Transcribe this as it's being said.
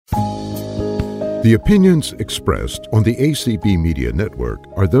The opinions expressed on the ACB Media Network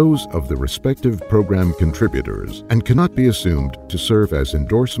are those of the respective program contributors and cannot be assumed to serve as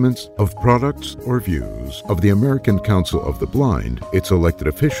endorsements of products or views of the American Council of the Blind, its elected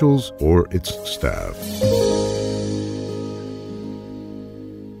officials, or its staff.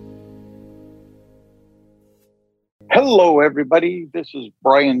 Hello, everybody. This is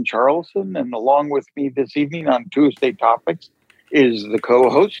Brian Charlson, and along with me this evening on Tuesday Topics is the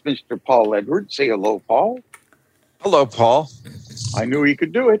co-host, Mr. Paul Edwards. Say hello, Paul. Hello, Paul. I knew he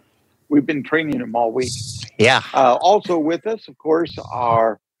could do it. We've been training him all week. Yeah. Also with us, of course,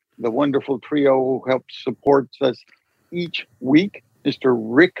 are the wonderful trio who helps supports us each week, Mr.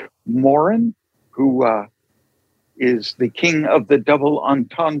 Rick Morin, who is the king of the double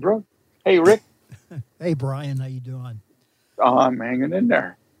entendre. Hey, Rick. Hey, Brian, how you doing? I'm hanging in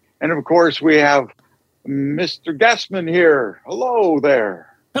there. And, of course, we have Mr. Gassman here. Hello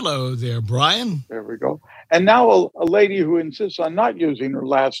there. Hello there, Brian. There we go. And now a lady who insists on not using her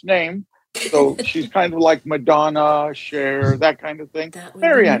last name. So she's kind of like Madonna, Cher, that kind of thing.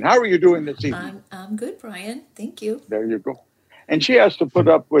 Marianne, how are you doing this evening? I'm good, Brian. Thank you. There you go. And she has to put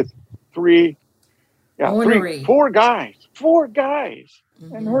up with four guys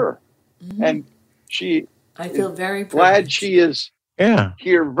Mm-hmm. and her. Mm-hmm. And I feel very glad privileged. she is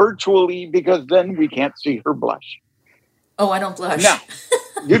here virtually, because then we can't see her blush. Oh, I don't blush. No,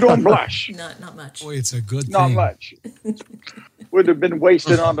 you don't blush. Not much. Boy, it's a good Not thing. much. Would have been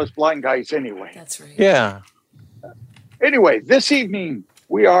wasted on us blind guys anyway. That's right. Yeah. Anyway, this evening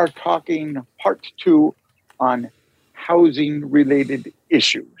we are talking part 2 on housing-related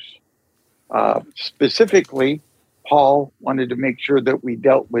issues. Specifically, Paul wanted to make sure that we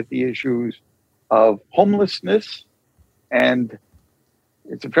dealt with the issues of homelessness, and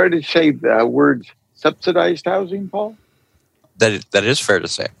it's fair to say the words subsidized housing, Paul? That is fair to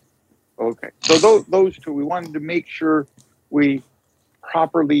say. Okay. So those two, we wanted to make sure we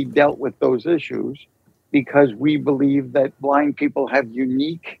properly dealt with those issues, because we believe that blind people have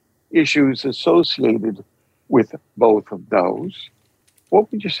unique issues associated with both of those. What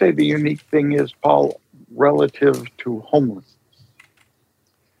would you say the unique thing is, Paul, relative to homelessness?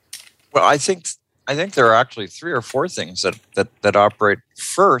 Well, I think there are actually 3 or 4 things that operate.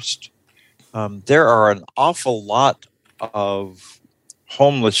 First, there are an awful lot of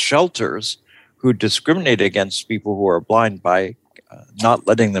homeless shelters who discriminate against people who are blind by not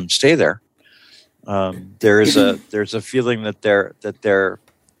letting them stay there. There's a feeling that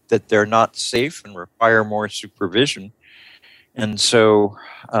they're not safe and require more supervision. And so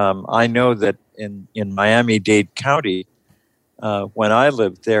I know that in Miami-Dade County, when I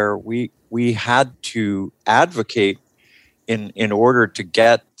lived there, we had to advocate in order to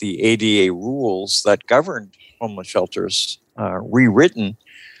get the ADA rules that governed homeless shelters rewritten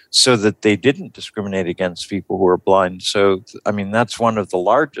so that they didn't discriminate against people who are blind. So, I mean, that's one of the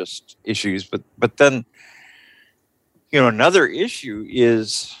largest issues. But then, another issue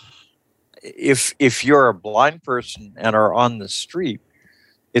is if you're a blind person and are on the street,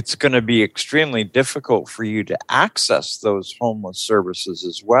 it's going to be extremely difficult for you to access those homeless services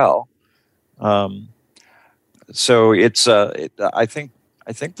as well. So I think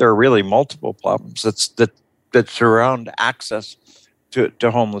there are really multiple problems that surround access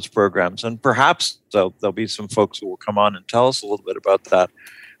to homeless programs, and perhaps there'll be some folks who will come on and tell us a little bit about that,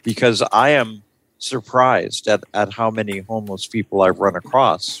 because I am surprised at how many homeless people I've run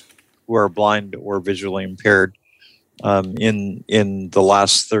across who are blind or visually impaired in the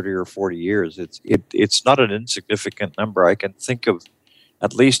last 30 or 40 years. It's not an insignificant number. I can think of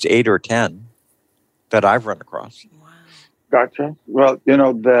at least 8 or 10 that I've run across. Wow. Gotcha. Well,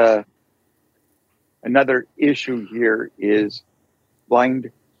 another issue here is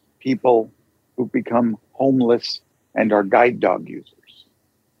blind people who become homeless and are guide dog users.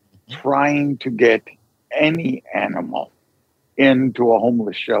 Trying to get any animal into a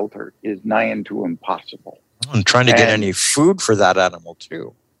homeless shelter is nigh unto impossible. And trying to get any food for that animal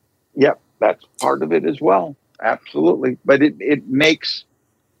too. Yep, that's part of it as well. Absolutely. But it makes,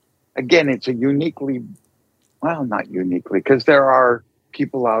 again, it's a uniquely, well, not uniquely, because there are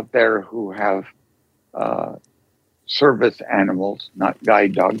people out there who have service animals, not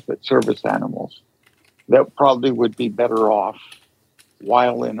guide dogs, but service animals, that probably would be better off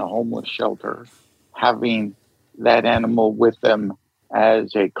while in a homeless shelter having that animal with them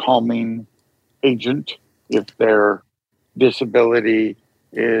as a calming agent if their disability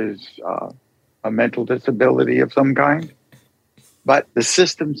is a mental disability of some kind. But the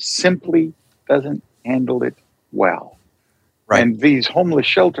system simply doesn't handle it well. Right. And these homeless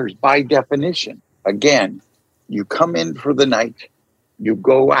shelters, by definition, again, you come in for the night, you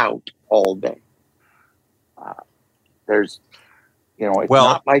go out all day. There's, it's Well,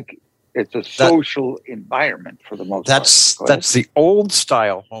 not like it's a social environment for the most part. That's the old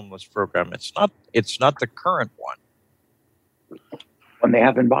style homeless program. It's not the current one. When they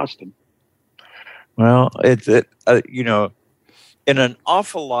have in Boston. Well, in an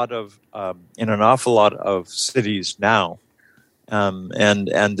awful lot of cities now,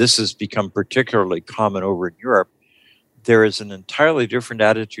 and this has become particularly common over in Europe, there is an entirely different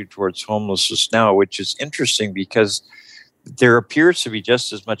attitude towards homelessness now, which is interesting because there appears to be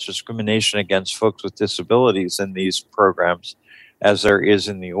just as much discrimination against folks with disabilities in these programs as there is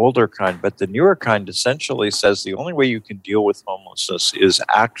in the older kind. But the newer kind essentially says the only way you can deal with homelessness is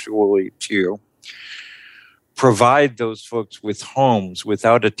actually to provide those folks with homes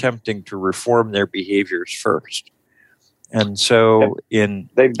without attempting to reform their behaviors first. And so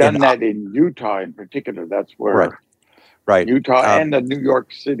they've done that in Utah in particular. That's where right. Utah and the New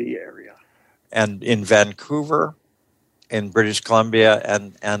York City area. And in Vancouver, in British Columbia,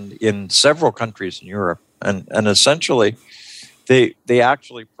 and in several countries in Europe. And essentially they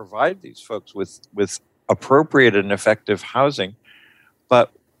actually provide these folks with appropriate and effective housing.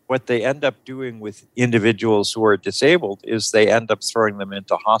 But what they end up doing with individuals who are disabled is they end up throwing them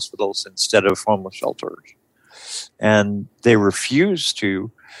into hospitals instead of homeless shelters. And they refuse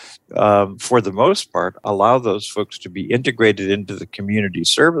to, for the most part, allow those folks to be integrated into the community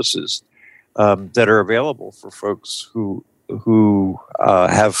services that are available for folks who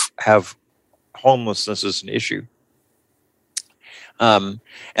have homelessness as an issue. And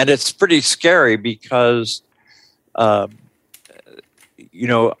it's pretty scary because,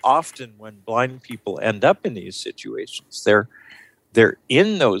 often when blind people end up in these situations, they're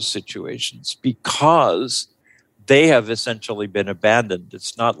in those situations because they have essentially been abandoned.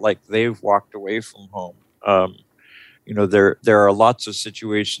 It's not like they've walked away from home. There are lots of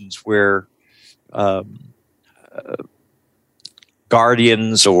situations where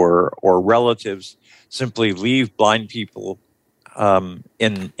guardians or relatives simply leave blind people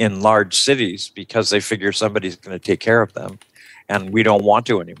in large cities because they figure somebody's going to take care of them, and we don't want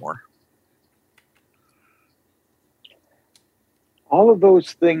to anymore. All of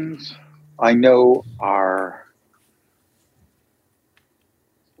those things I know are,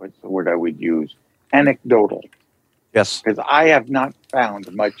 what's the word I would use? Anecdotal. Yes. Because I have not found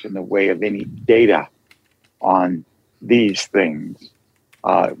much in the way of any data on these things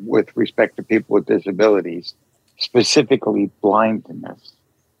with respect to people with disabilities, specifically blindness.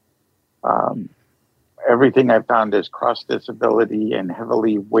 Everything I found is cross disability and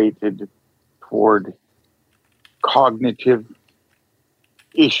heavily weighted toward cognitive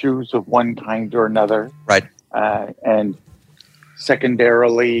issues of one kind or another. Right. And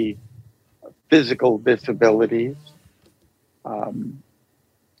secondarily, physical disabilities.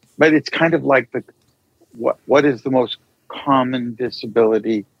 But it's kind of like what is the most common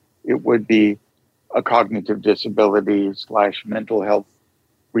disability? It would be a cognitive disability / mental health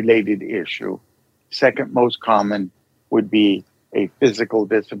related issue. Second most common would be a physical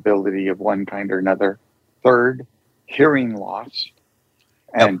disability of one kind or another. Third, hearing loss.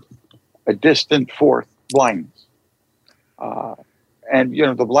 And a distant fourth, blindness. And,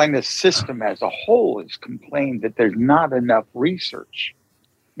 the blindness system as a whole has complained that there's not enough research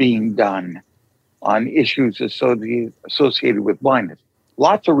being done on issues associated with blindness.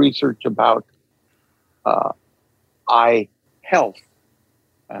 Lots of research about eye health,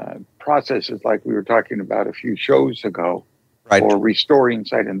 processes like we were talking about a few shows ago, right, or restoring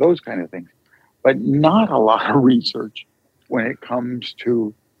sight and those kind of things. But not a lot of research when it comes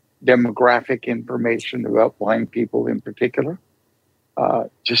to demographic information about blind people in particular.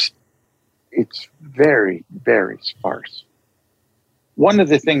 It's very, very sparse. One of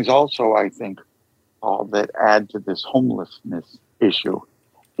the things also, I think, that add to this homelessness issue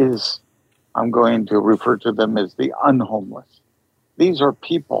is I'm going to refer to them as the unhomeless. These are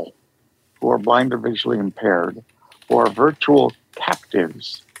people who are blind or visually impaired, who are virtual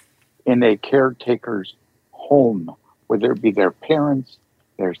captives in a caretaker's home, whether it be their parents,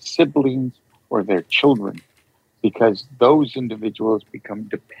 their siblings, or their children, because those individuals become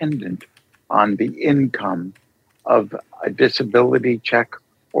dependent on the income of a disability check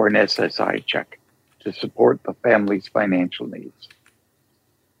or an SSI check to support the family's financial needs,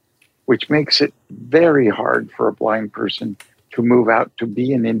 which makes it very hard for a blind person to move out to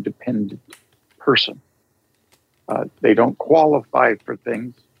be an independent person. They don't qualify for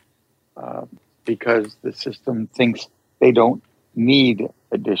things because the system thinks they don't need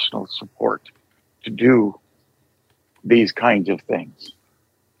additional support to do these kinds of things.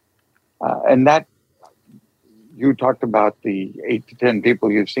 And that, you talked about the 8 to 10 people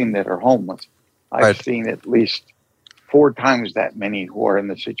you've seen that are homeless. I've seen at least 4 times that many who are in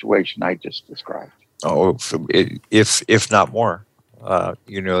the situation I just described. Oh, if not more.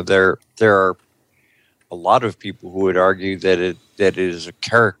 There are a lot of people who would argue that it is a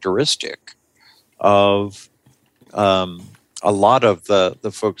characteristic of a lot of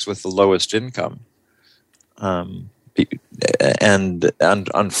the folks with the lowest income, and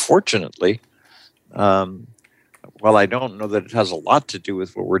unfortunately, while I don't know that it has a lot to do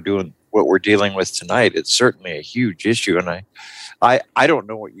with what we're dealing with tonight, it's certainly a huge issue, and I don't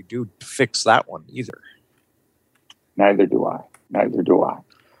know what you do to fix that one either. Neither do I.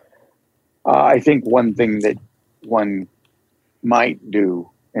 I think one thing that one might do,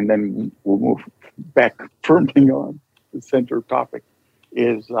 and then we'll move back firmly on the center topic,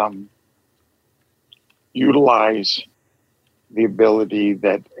 is utilize the ability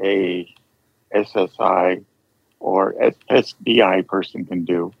that a SSI or SDI person can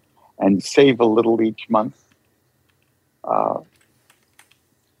do and save a little each month, because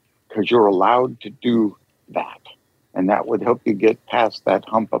you're allowed to do that. And that would help you get past that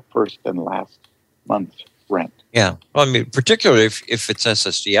hump of first and last month's rent. Yeah. Well, I mean, particularly if it's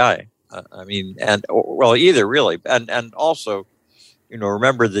SSDI. Either really. And also,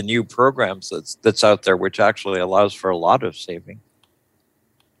 remember the new programs that's out there, which actually allows for a lot of saving.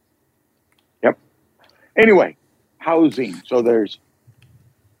 Yep. Anyway, housing. So there's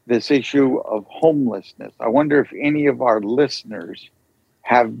this issue of homelessness. I wonder if any of our listeners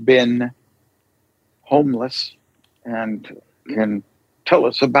have been homeless and can tell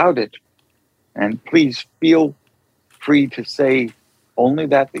us about it. And please feel free to say only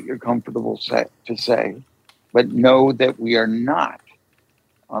that you're comfortable to say, but know that we are not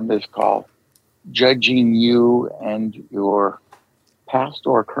on this call judging you and your past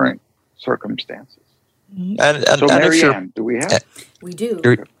or current circumstances. And so, Marianne, do we have? We do.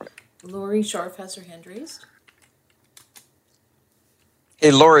 Lori Scharf has her hand raised.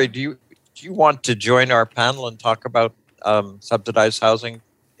 Hey, Lori, do you want to join our panel and talk about subsidized housing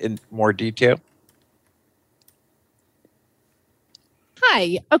in more detail?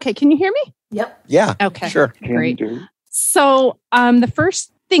 Hi. Okay. Can you hear me? Yep. Yeah. Okay. Sure. Great. So the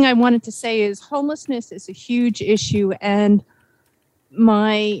first thing I wanted to say is homelessness is a huge issue. And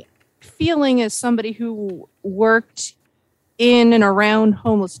my feeling as somebody who worked in and around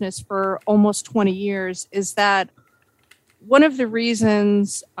homelessness for almost 20 years is that one of the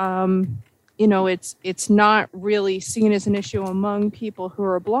reasons, it's not really seen as an issue among people who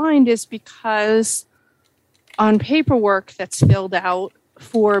are blind is because on paperwork that's filled out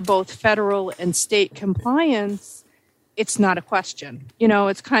for both federal and state compliance, it's not a question.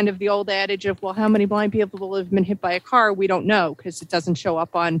 It's kind of the old adage of, well, how many blind people have been hit by a car? We don't know because it doesn't show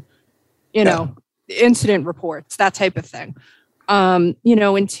up on, incident reports, that type of thing.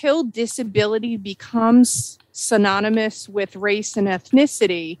 Until disability becomes synonymous with race and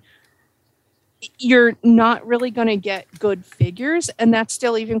ethnicity, you're not really going to get good figures. And that's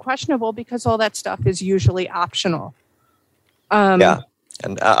still even questionable because all that stuff is usually optional. Yeah.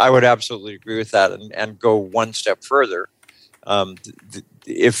 And I would absolutely agree with that and go one step further.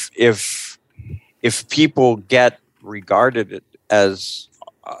 If people get regarded as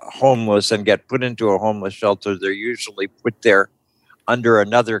homeless and get put into a homeless shelter, they're usually put there under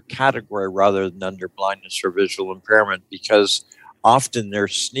another category rather than under blindness or visual impairment, because often they're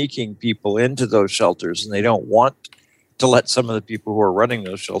sneaking people into those shelters and they don't want to let some of the people who are running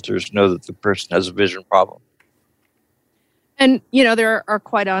those shelters know that the person has a vision problem. And, there are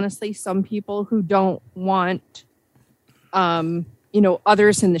quite honestly some people who don't want,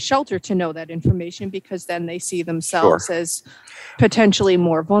 others in the shelter to know that information because then they see themselves as potentially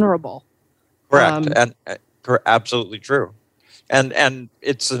more vulnerable. Correct. And absolutely true. And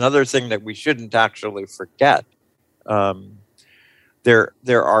it's another thing that we shouldn't actually forget. There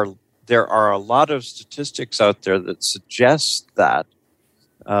are a lot of statistics out there that suggest that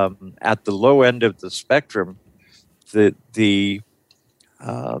at the low end of the spectrum, the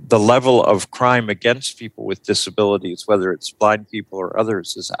level of crime against people with disabilities, whether it's blind people or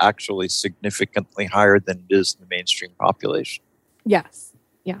others, is actually significantly higher than it is in the mainstream population. Yes.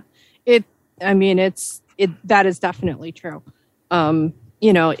 Yeah. That is definitely true.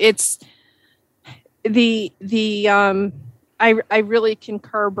 It's I really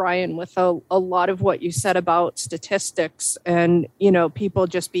concur, Brian, with a lot of what you said about statistics and, people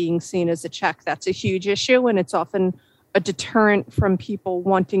just being seen as a check. That's a huge issue. And it's often a deterrent from people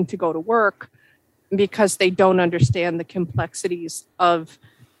wanting to go to work because they don't understand the complexities of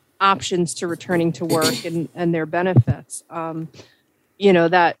options to returning to work and their benefits.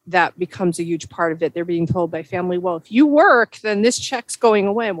 That becomes a huge part of it. They're being told by family, well, if you work, then this check's going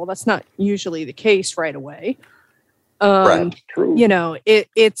away. Well, that's not usually the case right away. Right. True. You know,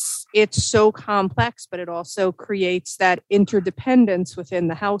 it's so complex, but it also creates that interdependence within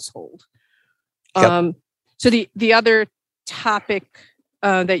the household. Yep. So the other topic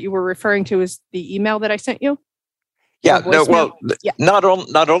that you were referring to is the email that I sent you. Yeah, Or no, voicemail? well, Yeah.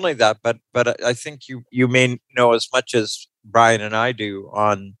 not only that, but I think you may know as much as Brian and I do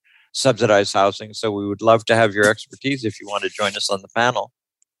on subsidized housing. So we would love to have your expertise if you want to join us on the panel.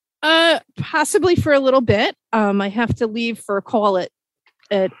 Possibly for a little bit. I have to leave for a call at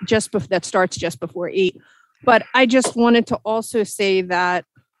that starts just before 8. But I just wanted to also say that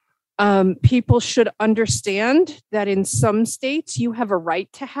people should understand that in some states you have a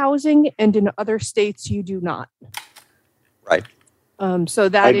right to housing, and in other states you do not. Right. So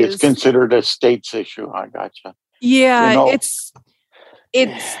that it's considered a state's issue. I gotcha. Yeah, You know,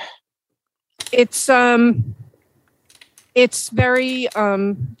 it's very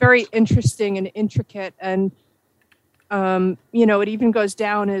very interesting and intricate, and you know, it even goes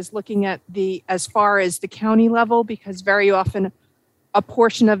down as looking at as far as the county level, because very often a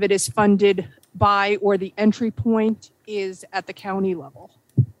portion of it is funded by, or the entry point is at the county level.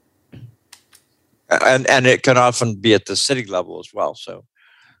 And it can often be at the city level as well. So,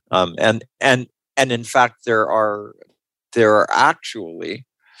 and in fact, there are actually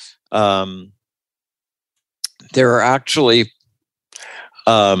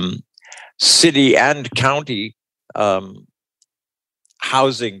city and county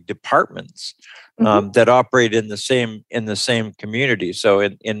housing departments that operate in the same community. So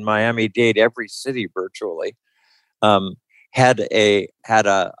in Miami-Dade, every city virtually had a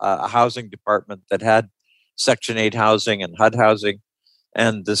housing department that had Section 8 housing and HUD housing,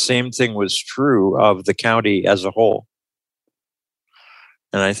 and the same thing was true of the county as a whole.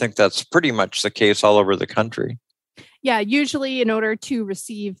 And I think that's pretty much the case all over the country. Yeah, usually in order to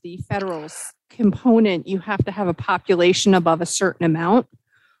receive the federal component, you have to have a population above a certain amount.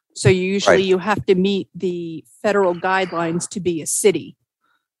 So usually you have to meet the federal guidelines to be a city,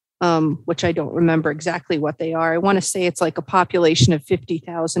 which I don't remember exactly what they are. I want to say it's like a population of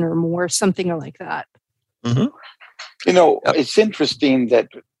 50,000 or more, something like that. Mm-hmm. You know, it's interesting that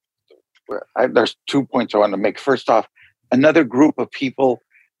there's 2 points I want to make. First off, another group of people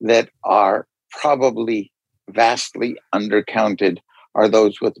that are probably vastly undercounted are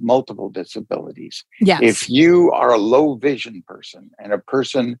those with multiple disabilities. Yes. If you are a low vision person and a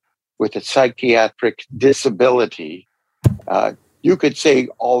person with a psychiatric disability, you could say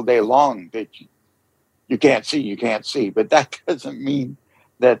all day long that you can't see, but that doesn't mean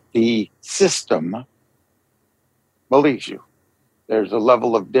that the system believes you. There's a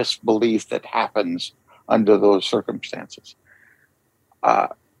level of disbelief that happens under those circumstances.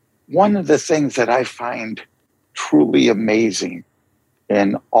 One of the things that I find truly amazing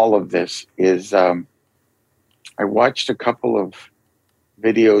in all of this is I watched a couple of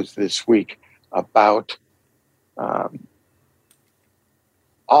videos this week about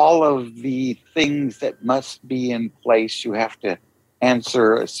all of the things that must be in place. You have to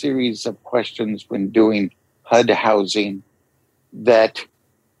answer a series of questions when doing HUD housing that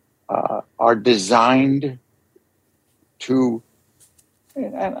are designed to,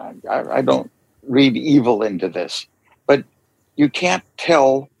 and I don't read evil into this, but you can't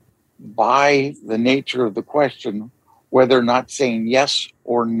tell by the nature of the question whether or not saying yes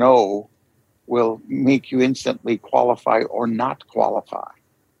or no will make you instantly qualify or not qualify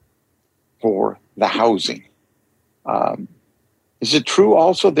for the housing. Is it true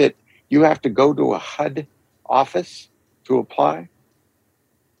also that you have to go to a HUD office to apply?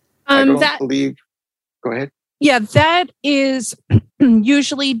 I don't believe. Go ahead. Yeah, that is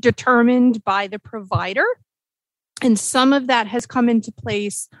usually determined by the provider. And some of that has come into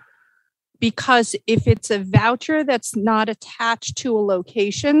place because if it's a voucher that's not attached to a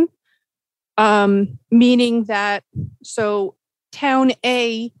location, meaning that, so Town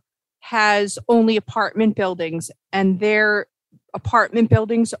A has only apartment buildings, and their apartment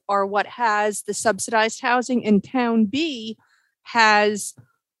buildings are what has the subsidized housing, and Town B has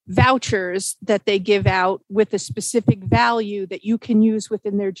vouchers that they give out with a specific value that you can use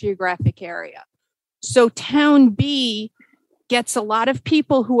within their geographic area. So Town B gets a lot of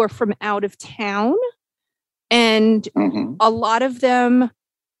people who are from out of town, and a lot of them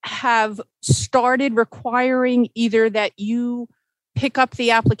have started requiring either that you pick up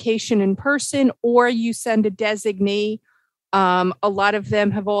the application in person or you send a designee. A lot of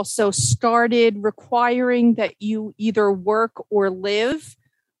them have also started requiring that you either work or live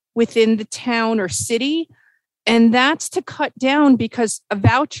within the town or city. And that's to cut down, because a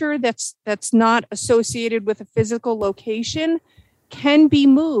voucher that's not associated with a physical location can be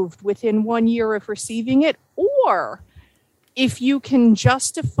moved within 1 year of receiving it, or if you can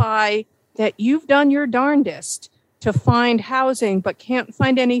justify that you've done your darndest to find housing but can't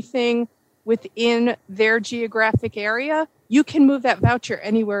find anything within their geographic area, you can move that voucher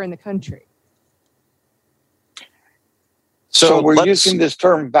anywhere in the country. So we're using this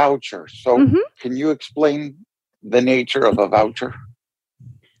term voucher. So can you explain the nature of a voucher?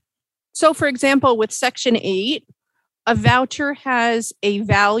 So, for example, with Section 8, a voucher has a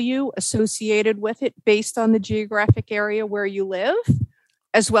value associated with it based on the geographic area where you live,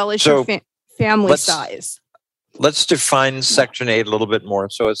 as well as your family size. Let's define Section 8 a little bit more.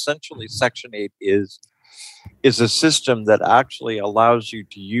 So essentially, Section 8 is a system that actually allows you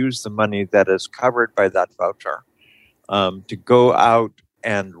to use the money that is covered by that voucher to go out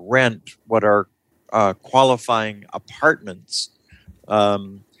and rent what are qualifying apartments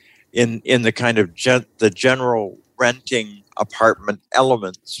in the kind of the general renting apartment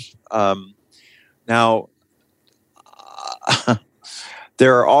elements. Now,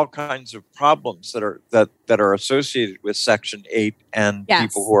 there are all kinds of problems that are associated with Section 8 and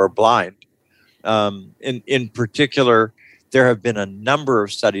people who are blind. In particular, there have been a number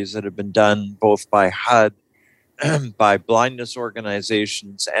of studies that have been done both by HUD, by blindness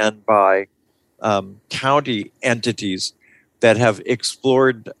organizations, and by county entities that have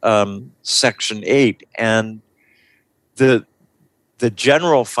explored Section 8. And the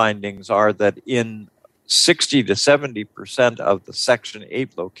general findings are that in 60 to 70% of the Section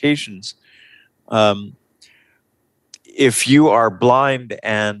 8 locations, if you are blind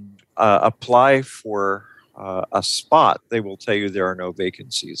and apply for a spot, they will tell you there are no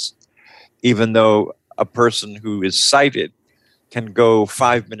vacancies, even though a person who is sighted can go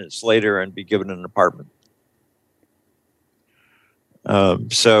 5 minutes later and be given an apartment. But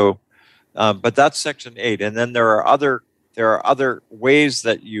that's Section 8, and then there are other ways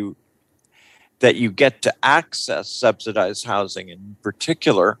that you get to access subsidized housing. In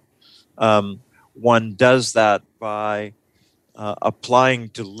particular, one does that by applying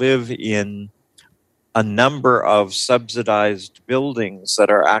to live in a number of subsidized buildings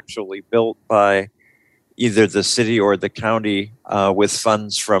that are actually built by either the city or the county with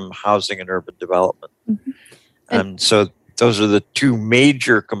funds from Housing and Urban Development. Mm-hmm. And so those are the two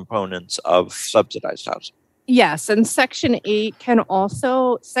major components of subsidized housing. Yes, and Section 8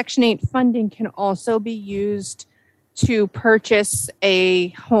 funding can also be used to purchase a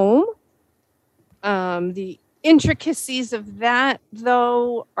home. The intricacies of that,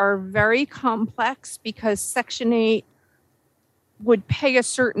 though, are very complex because Section 8 would pay a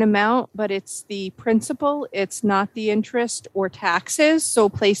certain amount, but it's the principal, it's not the interest or taxes. So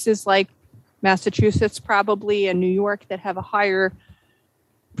places like Massachusetts probably and New York that have a higher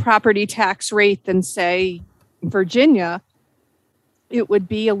property tax rate than, say, Virginia, it would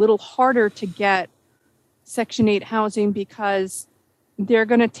be a little harder to get Section 8 housing because they're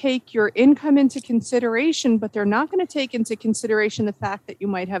going to take your income into consideration, but they're not going to take into consideration the fact that you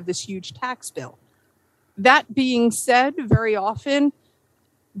might have this huge tax bill. That being said, very often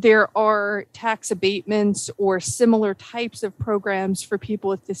there are tax abatements or similar types of programs for people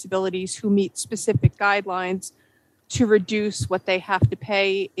with disabilities who meet specific guidelines to reduce what they have to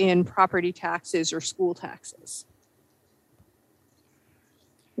pay in property taxes or school taxes.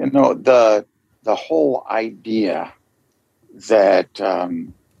 You know, the whole idea that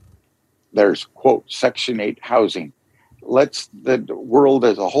there's, quote, Section 8 housing, lets the world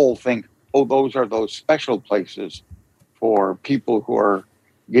as a whole think, oh, those are those special places for people who are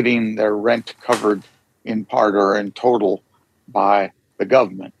getting their rent covered in part or in total by the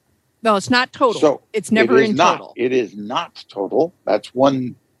government. No, it's not total. So it's never in total. It is not total. That's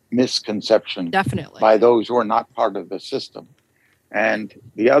one misconception. Definitely. By those who are not part of the system. And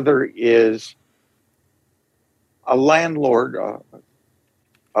the other is a landlord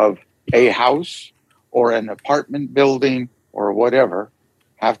of a house or an apartment building or whatever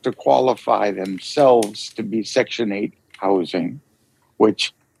have to qualify themselves to be Section 8 housing,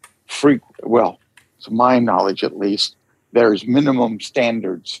 which, to my knowledge at least, there's minimum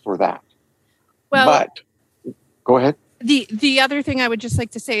standards for that. Well, but go ahead. The other thing I would just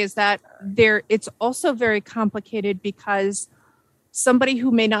like to say is that it's also very complicated because somebody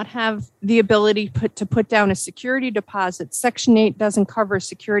who may not have the ability to put down a security deposit, Section 8 doesn't cover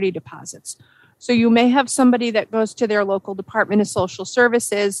security deposits. So you may have somebody that goes to their local Department of Social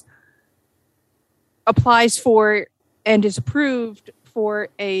Services, applies for and is approved for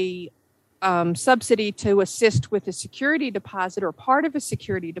a subsidy to assist with a security deposit or part of a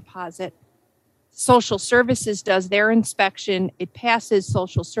security deposit. Social Services does their inspection. It passes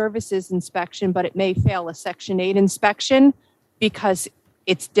Social Services inspection, but it may fail a Section 8 inspection because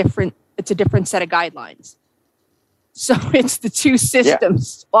it's different. It's a different set of guidelines. So it's the two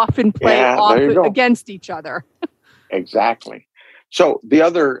systems often play off against each other. Exactly. So the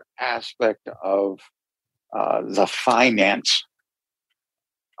other aspect of the finance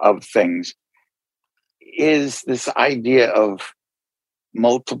of things is this idea of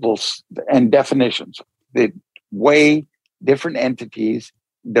multiples and definitions, the way different entities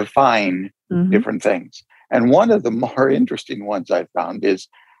define different things. And one of the more interesting ones I found is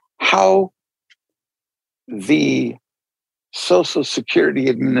how the Social Security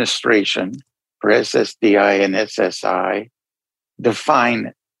Administration, for SSDI and SSI,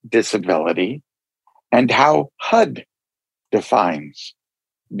 define disability, and how HUD defines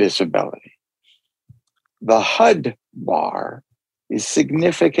disability. The HUD bar is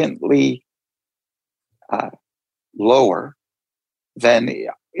significantly lower than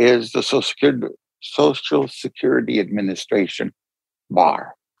is the Social Security Administration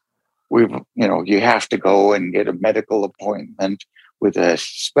bar. You have to go and get a medical appointment with a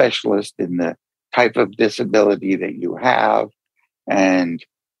specialist in the type of disability that you have, and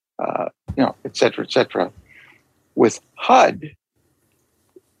et cetera, et cetera. With HUD,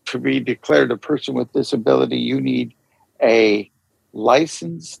 to be declared a person with disability, you need a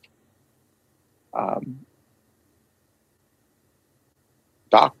licensed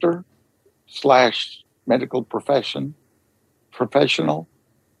doctor / medical professional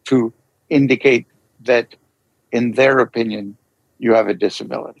to indicate that, in their opinion, you have a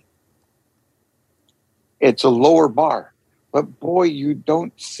disability. It's a lower bar, but boy, you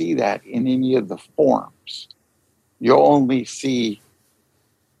don't see that in any of the forms. You only see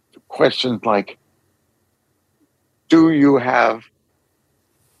questions like, do you have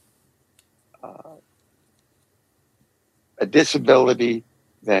a disability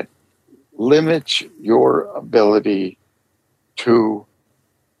that limits your ability to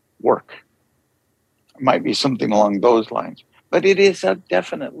work? It might be something along those lines, but it is a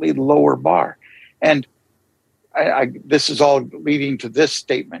definitely lower bar. And this is all leading to this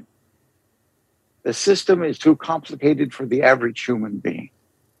statement. The system is too complicated for the average human being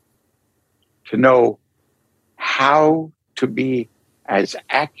to know how to be as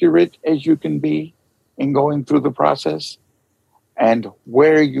accurate as you can be in going through the process, and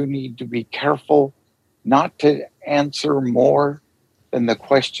where you need to be careful not to answer more than the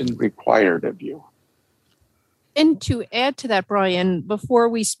question required of you. And to add to that, Brian, before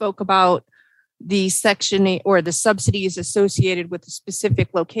we spoke about the Section 8 or the subsidies associated with a specific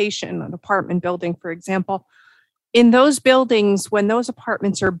location, an apartment building, for example, in those buildings, when those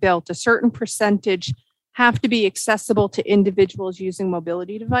apartments are built, a certain percentage have to be accessible to individuals using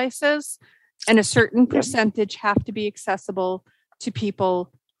mobility devices, and a certain percentage have to be accessible to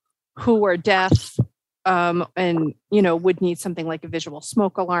people who are deaf and would need something like a visual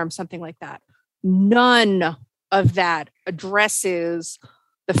smoke alarm, something like that. None of that addresses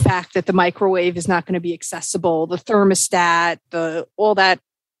the fact that the microwave is not going to be accessible, the thermostat, all that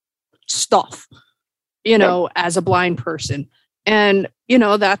stuff, as a blind person. And,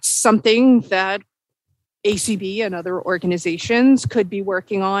 that's something that ACB and other organizations could be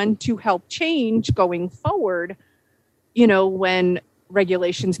working on to help change going forward, when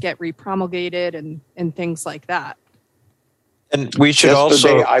regulations get repromulgated and things like that. And we should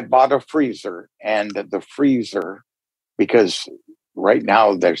Yesterday, I bought a freezer, and the freezer, because right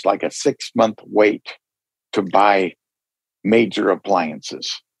now there's like a 6-month wait to buy major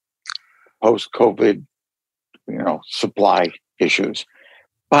appliances, post-COVID, supply issues.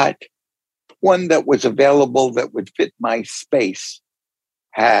 But one that was available that would fit my space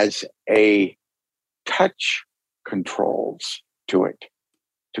has a touch controls to it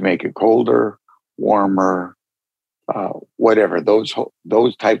to make it colder, warmer, whatever. Those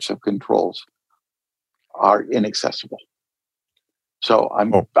types of controls are inaccessible. So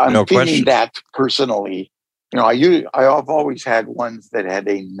I'm feeling that personally. I've always had ones that had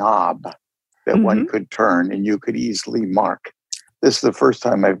a knob that one could turn and you could easily mark. This is the first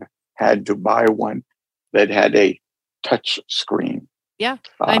time I've had to buy one that had a touch screen. Yeah,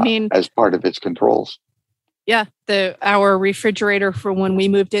 as part of its controls. Yeah, our refrigerator for when we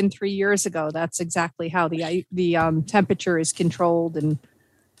moved in 3 years ago, that's exactly how the temperature is controlled and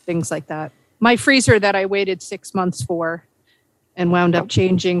things like that. My freezer that I waited 6 months for and wound up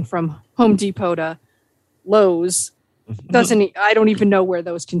changing from Home Depot to Lowe's I don't even know where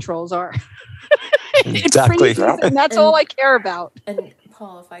those controls are. Exactly. And that's all I care about. And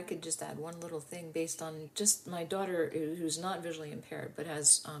Paul, if I could just add one little thing based on just my daughter, who's not visually impaired but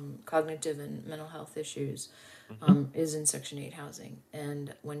has cognitive and mental health issues, is in Section 8 housing.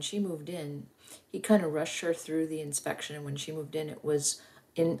 And when she moved in, he kind of rushed her through the inspection. And when she moved in, it was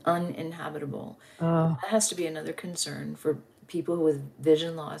uninhabitable. Oh, That has to be another concern for people with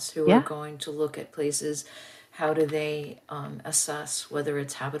vision loss who Yeah. are going to look at places. How do they assess whether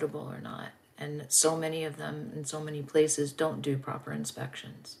it's habitable or not? And so many of them in so many places don't do proper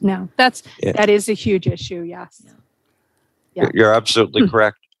inspections. no, Yeah. that is a huge issue. Yes. Yeah. Yeah. You're absolutely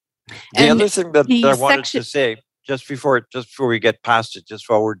correct. The And other thing that the I wanted section- to say just before we get past it, just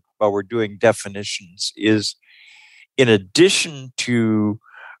while we're doing definitions, is in addition to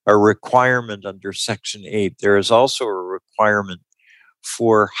a requirement under Section 8, there is also a requirement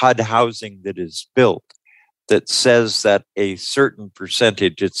for HUD housing that is built that says that a certain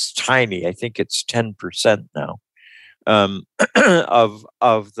percentage, it's tiny, I think it's 10% now,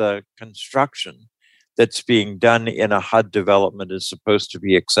 of the construction that's being done in a HUD development is supposed to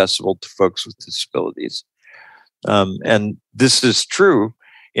be accessible to folks with disabilities. And this is true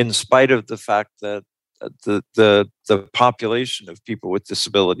in spite of the fact that the population of people with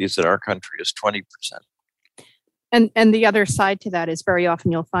disabilities in our country is 20%. And the other side to that is very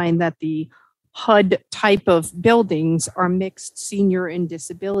often you'll find that the HUD type of buildings are mixed senior and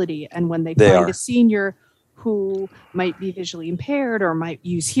disability. And when they find are. a senior who might be visually impaired or might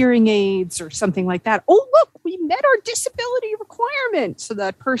use hearing aids or something like that, oh, look, we met our disability requirement. So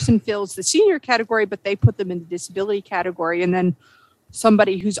that person fills the senior category, but they put them in the disability category. And then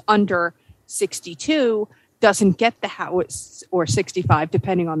somebody who's under 62 doesn't get the house, or 65,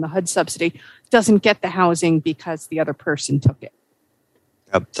 depending on the HUD subsidy, doesn't get the housing because the other person took it.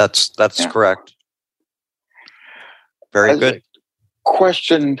 That's Yeah. correct. Very As good. a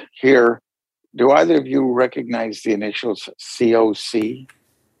question here, do either of you recognize the initials COC?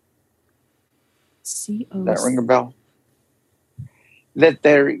 Does that ring a bell? That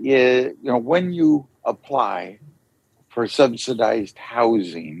there is, when you apply for subsidized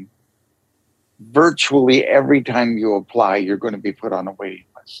housing, virtually every time you apply, you're going to be put on a waiting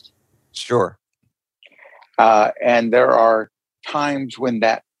list. Sure. And there are times when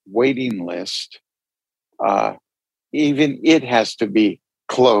that waiting list, even it has to be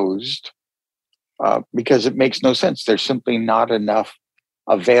closed because it makes no sense. There's simply not enough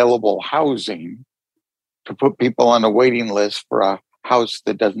available housing to put people on a waiting list for a house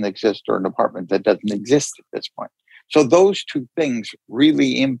that doesn't exist or an apartment that doesn't exist at this point. So those two things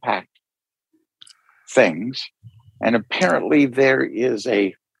really impact things. And apparently there is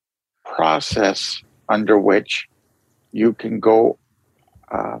a process under which you can go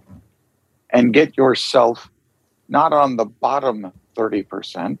and get yourself not on the bottom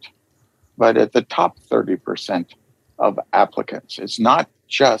 30%, but at the top 30% of applicants. It's not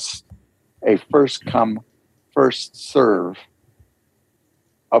just a first come, first serve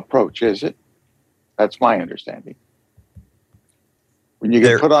approach, is it? That's my understanding. When you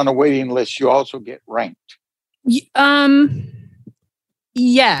get put on a waiting list, you also get ranked.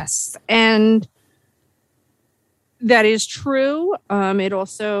 Yes, and that is true.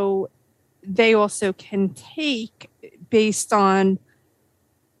 They also can take based on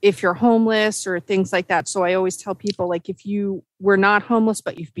if you're homeless or things like that. So I always tell people, like, if you were not homeless,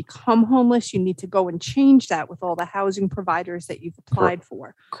 but you've become homeless, you need to go and change that with all the housing providers that you've applied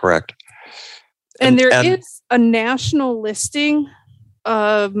for. Correct. And there is a national listing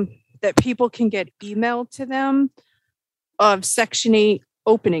that people can get emailed to them of Section 8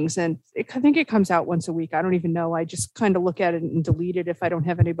 openings. And I think it comes out once a week. I don't even know. I just kind of look at it and delete it if I don't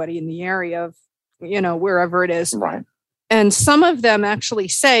have anybody in the area of, wherever it is. Right. And some of them actually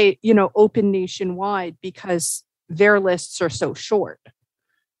say, open nationwide because their lists are so short.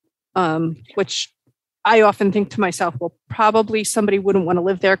 Which I often think to myself, well, probably somebody wouldn't want to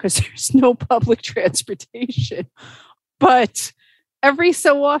live there because there's no public transportation. But every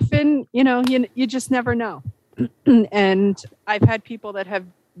so often, you just never know. And I've had people that have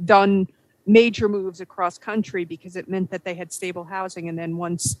done major moves across country because it meant that they had stable housing. And then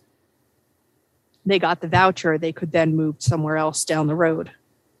once they got the voucher, they could then move somewhere else down the road.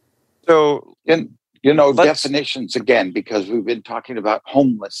 So, definitions again, because we've been talking about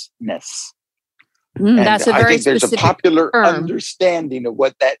homelessness. That's a very I think there's a specific popular term. understanding of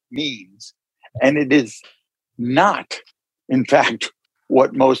what that means. And it is not, in fact,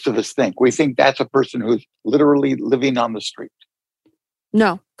 what most of us think. We think that's a person who's literally living on the street.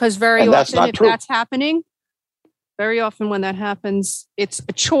 No, because very And that's often not if true. that's happening, very often when that happens, it's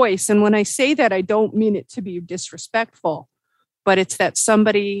a choice. And when I say that, I don't mean it to be disrespectful, but it's that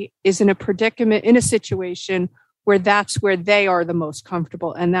somebody is in a predicament, in a situation where that's where they are the most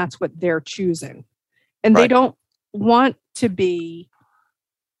comfortable and that's what they're choosing. And they don't want to be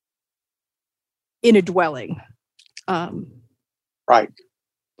in a dwelling. Right.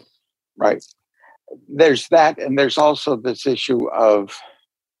 There's that. And there's also this issue of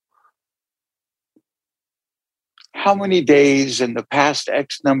how many days in the past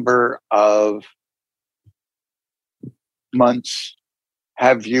X number of months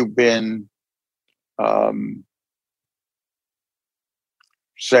have you been,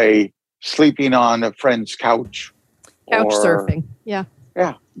 say, sleeping on a friend's couch? Couch or surfing. Yeah.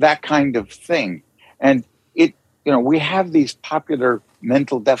 Yeah, that kind of thing. And we have these popular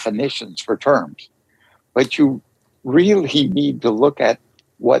mental definitions for terms, but you really need to look at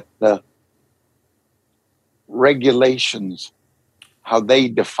what the regulations, how they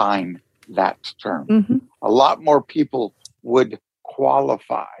define that term. Mm-hmm. A lot more people would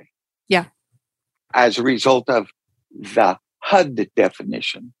qualify as a result of the HUD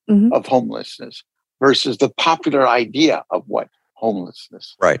definition of homelessness versus the popular idea of what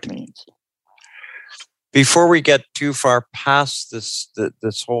homelessness means. Before we get too far past this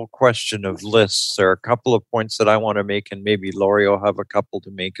whole question of lists, there are a couple of points that I want to make, and maybe Laurie will have a couple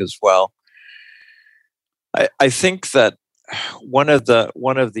to make as well. I think that one of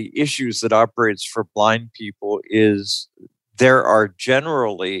the issues that operates for blind people is there are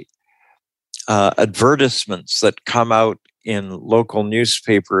generally advertisements that come out in local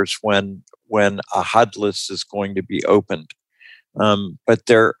newspapers when a HUD list is going to be opened, but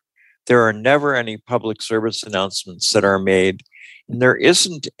there are never any public service announcements that are made, and there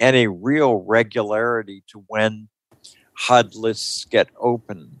isn't any real regularity to when HUD lists get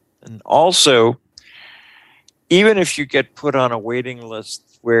open. And also, even if you get put on a waiting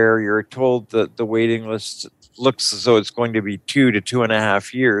list where you're told that the waiting list looks as though it's going to be 2 to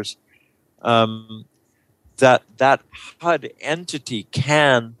 2.5 years, that HUD entity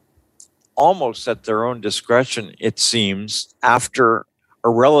can, almost at their own discretion, it seems, after a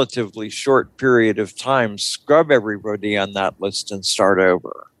relatively short period of time, scrub everybody on that list and start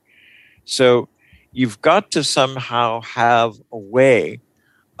over. So you've got to somehow have a way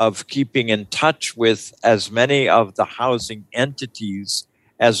of keeping in touch with as many of the housing entities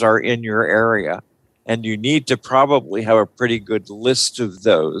as are in your area. And you need to probably have a pretty good list of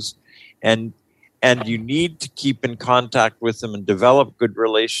those. And you need to keep in contact with them and develop good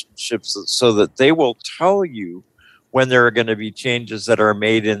relationships so that they will tell you when there are going to be changes that are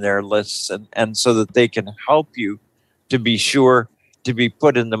made in their lists, and so that they can help you to be sure to be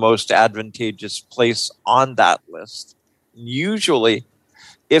put in the most advantageous place on that list. Usually,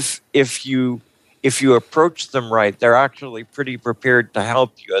 if you approach them right, they're actually pretty prepared to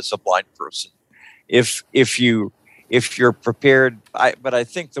help you as a blind person. If you're prepared, but I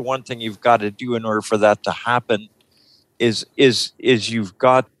think the one thing you've got to do in order for that to happen is you've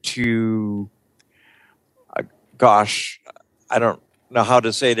got to, I don't know how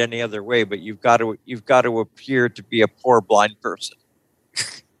to say it any other way, but you've got to appear to be a poor blind person.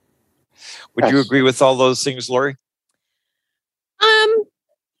 Would you agree with all those things, Laurie?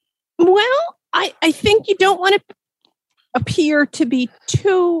 Well, I think you don't want to appear to be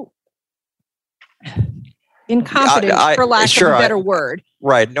too incompetent, for lack of a better word.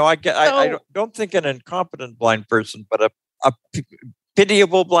 Right. No, I get. I don't think an incompetent blind person, but a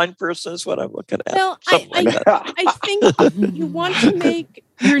pitiable blind person is what I'm looking at. Well, I think you want to make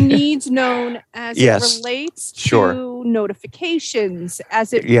your needs known as it relates to notifications,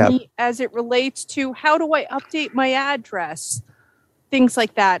 as it relates to how do I update my address, things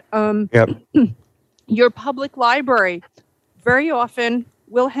like that. Your public library very often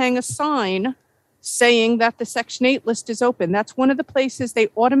will hang a sign saying that the Section 8 list is open. That's one of the places they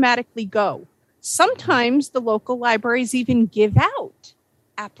automatically go. Sometimes the local libraries even give out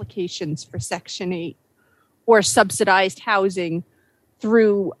applications for Section 8 or subsidized housing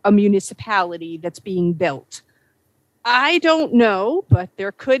through a municipality that's being built. I don't know, but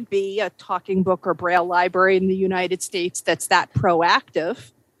there could be a talking book or braille library in the United States that's that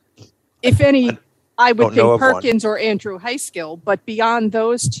proactive. If any, I would think Perkins or Andrew Heiskill, but beyond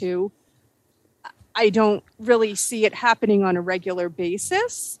those two, I don't really see it happening on a regular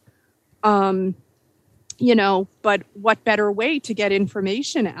basis. But what better way to get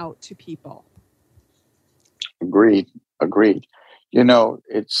information out to people? Agreed.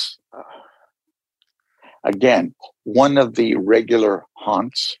 It's, again, one of the regular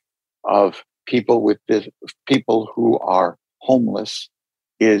haunts of people who are homeless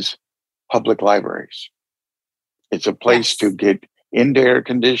is public libraries. It's a place to get into air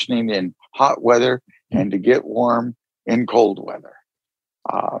conditioning in hot weather and to get warm in cold weather.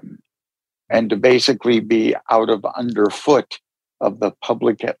 And to basically be out of underfoot of the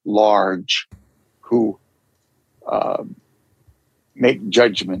public at large who make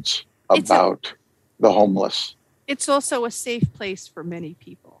judgments about the homeless. It's also a safe place for many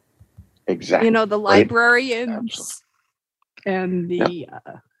people. Exactly. The librarians and the,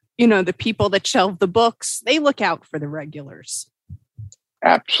 the people that shelve the books, they look out for the regulars.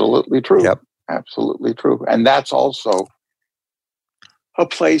 Absolutely true. Yep. Absolutely true. And that's also a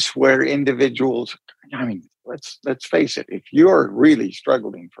place where individuals, I mean, let's face it, if you're really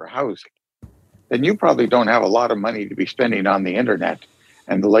struggling for housing, then you probably don't have a lot of money to be spending on the internet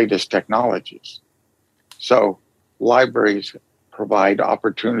and the latest technologies. So libraries provide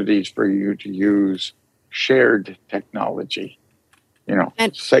opportunities for you to use shared technology.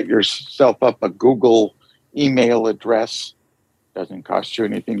 And- Set yourself up a Google email address. Doesn't cost you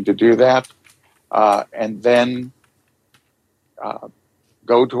anything to do that. And then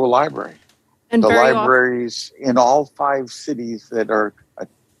go to a library. And The very libraries in all 5 cities that are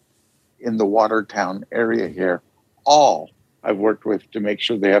in the Watertown area here, all I've worked with to make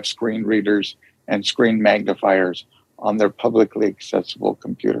sure they have screen readers and screen magnifiers on their publicly accessible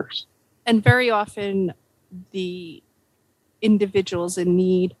computers. And very often the individuals in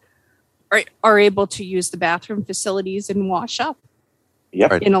need are able to use the bathroom facilities and wash up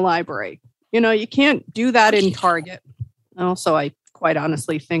Yep. in a library. You can't do that in Target. And also, I quite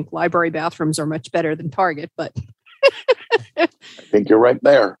honestly think library bathrooms are much better than Target, but I think you're right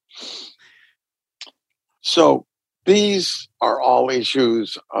there. So these are all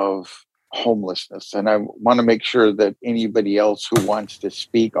issues of homelessness. And I want to make sure that anybody else who wants to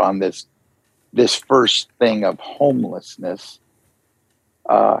speak on this first thing of homelessness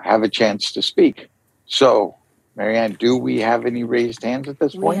have a chance to speak. So, Marianne, do we have any raised hands at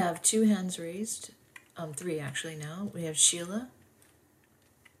this point? We have 2 hands raised. 3 actually now. We have Sheila.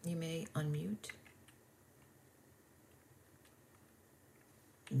 You may unmute.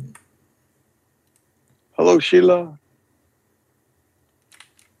 Hello, Sheila.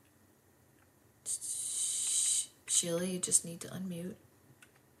 Sheila, you just need to unmute.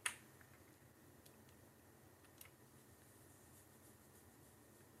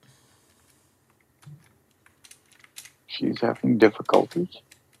 She's having difficulties.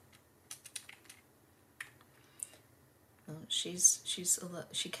 Oh, she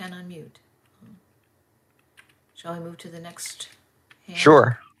can unmute. Shall we move to the next hand?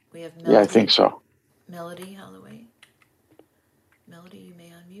 Sure. We have Melody. Yeah, I think so. Melody Holloway. Melody, you may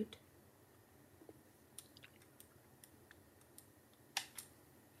unmute.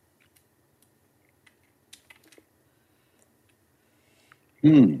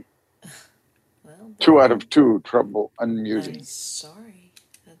 Well, 2 out of 2 trouble unmuting. I'm sorry.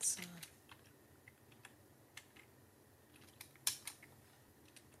 That's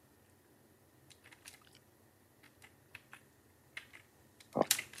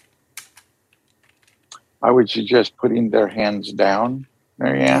I would suggest putting their hands down,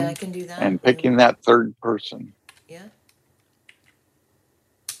 Marianne, yeah, I can do that. and picking that third person. Yeah.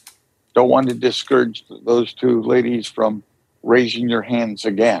 Don't want to discourage those 2 ladies from raising your hands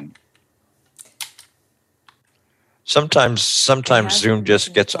again. Sometimes have Zoom just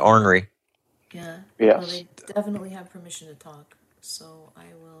permission to gets talk. ornery. Yeah. Yes. Well, they definitely have permission to talk, so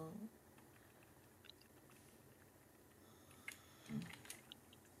I will.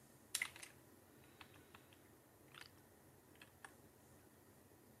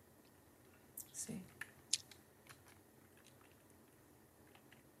 See.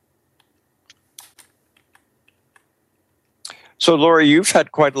 So, Laura, you've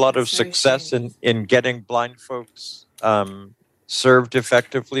had quite a lot of It's very success strange. in getting blind folks served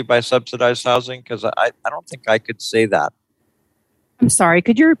effectively by subsidized housing, because I don't think I could say that. I'm sorry.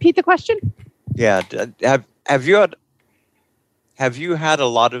 Could you repeat the question? Yeah. Have you had a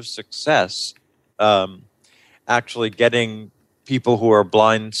lot of success actually getting people who are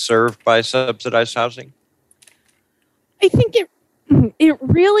blind served by subsidized housing? I think it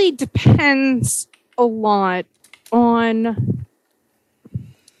really depends a lot on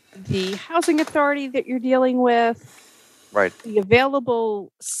the housing authority that you're dealing with, Right. the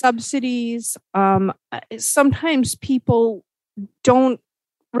available subsidies. Sometimes people don't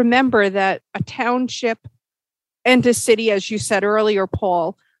remember that a township and a city, as you said earlier,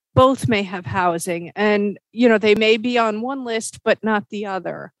 Paul, both may have housing, and they may be on one list but not the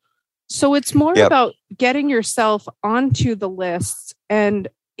other. So it's more Yep. about getting yourself onto the lists, and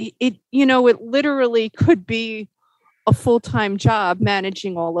it literally could be a full-time job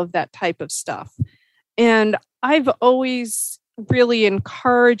managing all of that type of stuff. And I've always really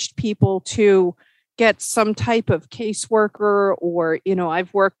encouraged people to get some type of caseworker, or,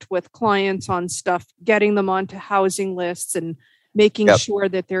 I've worked with clients on stuff, getting them onto housing lists and making Yep. sure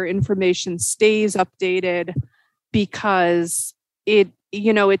that their information stays updated, because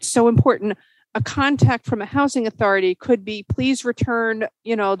it's so important. A contact from a housing authority could be, please return,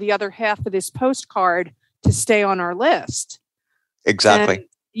 the other half of this postcard to stay on our list. Exactly.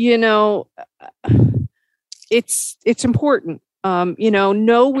 you know, it's important.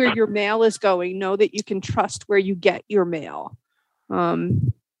 Know where your mail is going. Know that you can trust where you get your mail.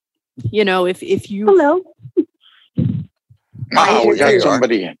 If you Hello. Oh, we There got you are.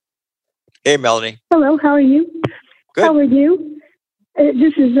 somebody in. Hey, Melanie. Hello, how are you? Good. How are you?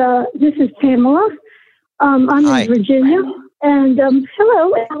 This is Pamela. I'm Hi. in Virginia, and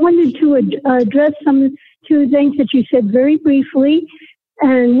hello. I wanted to address two things that you said very briefly,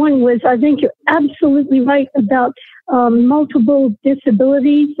 and one was I think you're absolutely right about multiple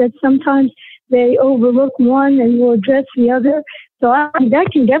disabilities, that sometimes they overlook one and will address the other. So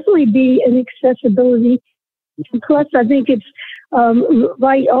that can definitely be an accessibility. Plus, I think it's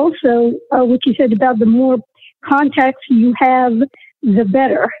right also what you said about the more contacts you have, the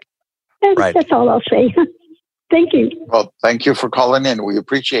better. And Right. that's all I'll say. Thank you. Well, thank you for calling in. We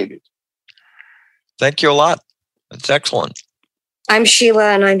appreciate it. Thank you a lot. That's excellent. I'm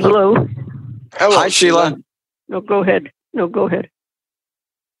Sheila, and I'm here. Hello. Hello, Hi, Sheila. No, go ahead.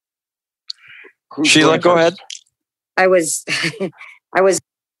 Who's Sheila, going go first? ahead. I was,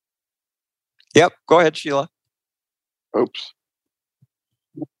 Yep. Go ahead, Sheila. Oops.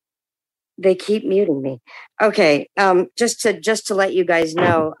 they keep muting me. Okay. Just to let you guys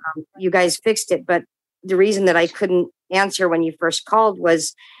know, you guys fixed it, but the reason that I couldn't answer when you first called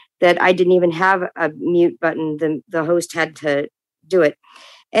was that I didn't even have a mute button. The host had to do it.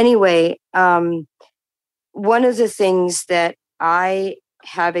 Anyway, one of the things that I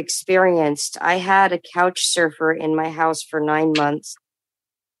have experienced, I had a couch surfer in my house for 9 months.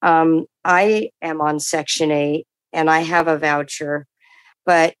 I am on Section 8 and I have a voucher,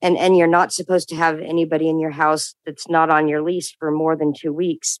 but and you're not supposed to have anybody in your house that's not on your lease for more than 2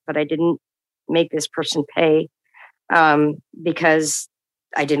 weeks. But I didn't make this person pay because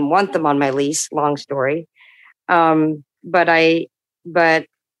I didn't want them on my lease. Long story.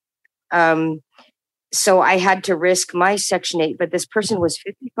 So I had to risk my Section 8, but this person was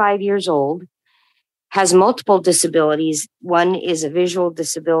 55 years old, has multiple disabilities. One is a visual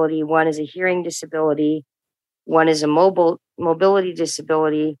disability, one is a hearing disability, one is a mobility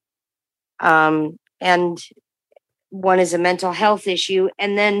disability, and one is a mental health issue.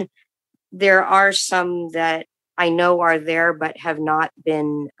 And then there are some that I know are there but have not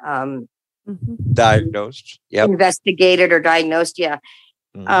been Diagnosed. Yep. investigated or diagnosed. Yeah.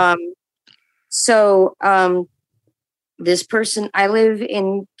 Mhm. So this person, I live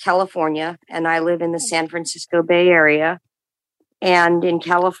in California and I live in the San Francisco Bay Area. And in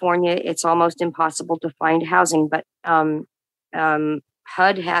California, it's almost impossible to find housing. But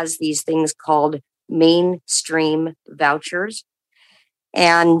HUD has these things called mainstream vouchers.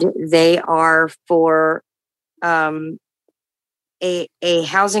 And they are for a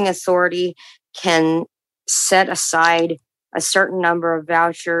housing authority can set aside a certain number of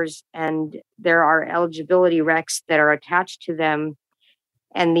vouchers, and there are eligibility recs that are attached to them.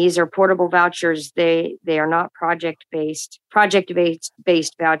 And these are portable vouchers. They are not project based. Project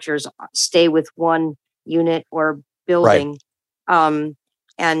based vouchers stay with one unit or building. Right.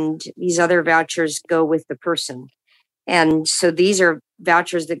 And these other vouchers go with the person. And so these are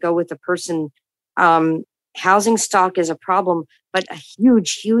vouchers that go with the person. Housing stock is a problem, but a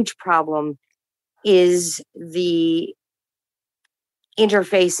huge problem is the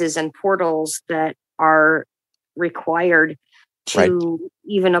interfaces and portals that are required to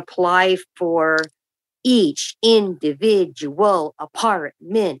even apply for each individual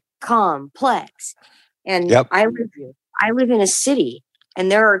apartment complex. And I live in a city, and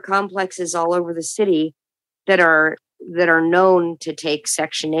there are complexes all over the city that are known to take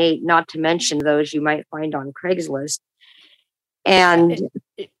Section 8, not to mention those you might find on Craigslist. And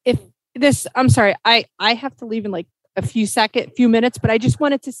I'm sorry, I have to leave in like a few minutes, but I just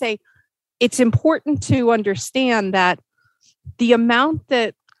wanted to say it's important to understand that the amount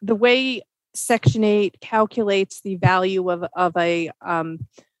that the way Section 8 calculates the value of a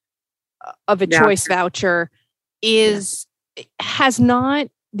choice voucher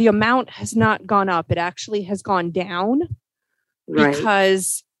the amount has not gone up. It actually has gone down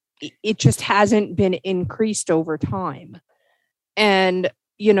because it just hasn't been increased over time. And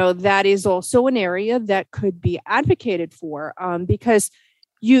that is also an area that could be advocated for because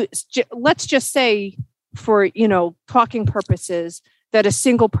let's just say for, talking purposes that a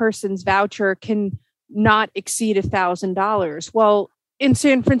single person's voucher can not exceed $1,000. Well, in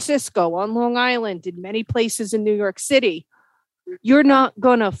San Francisco, on Long Island, in many places in New York City, you're not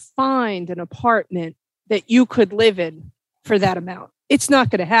going to find an apartment that you could live in for that amount. It's not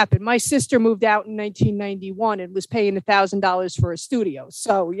going to happen. My sister moved out in 1991 and was paying $1,000 for a studio.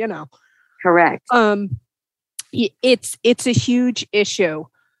 So, Correct. It's a huge issue.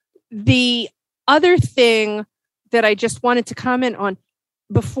 The other thing that I just wanted to comment on,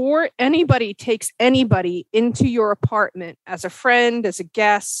 before anybody takes anybody into your apartment as a friend, as a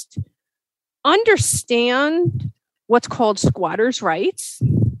guest, understand what's called squatters' rights.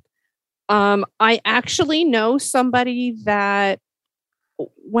 I actually know somebody that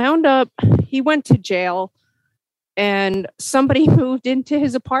he went to jail, and somebody moved into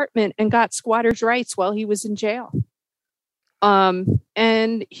his apartment and got squatters' rights while he was in jail.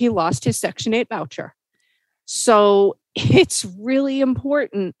 And he lost his Section 8 voucher. So it's really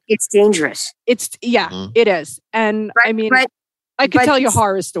important. It's dangerous. It is. And I could tell you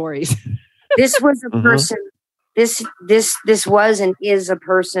horror stories. This was a person, this was and is a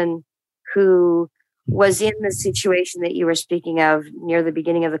person who was in the situation that you were speaking of near the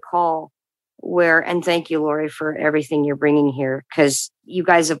beginning of the call, and thank you, Lori, for everything you're bringing here, because you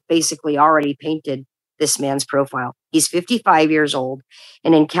guys have basically already painted this man's profile. He's 55 years old,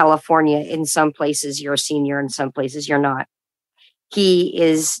 and in California, in some places you're a senior, in some places you're not. He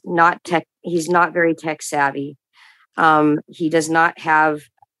is not he's not very tech savvy. He does not have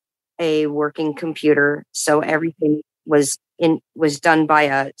a working computer, so everything was done by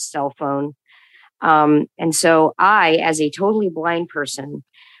a cell phone. And so I, as a totally blind person,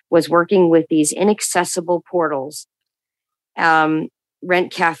 was working with these inaccessible portals,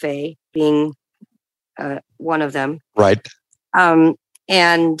 Rent Cafe being one of them. Right. And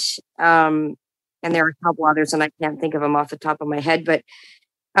there are a couple others, and I can't think of them off the top of my head, but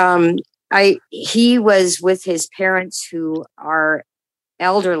he was with his parents who are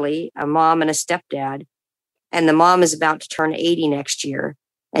elderly, a mom and a stepdad, and the mom is about to turn 80 next year,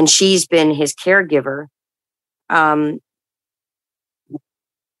 and she's been his caregiver.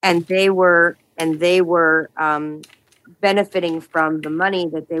 And they were benefiting from the money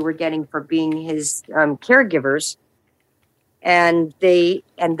that they were getting for being his caregivers, and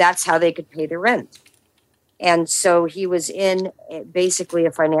that's how they could pay the rent. And so he was in basically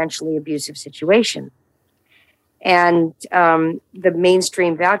a financially abusive situation. And the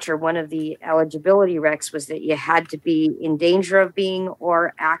mainstream voucher, one of the eligibility recs was that you had to be in danger of being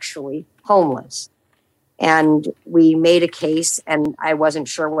or actually homeless. And we made a case, and I wasn't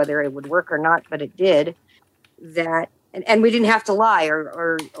sure whether it would work or not, but it did. And we didn't have to lie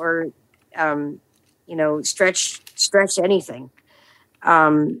or stretch anything.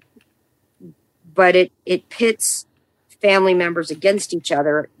 But it pits family members against each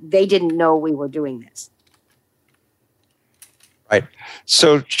other. They didn't know we were doing this. Right.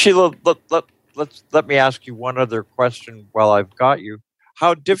 So Sheila, let me ask you one other question while I've got you.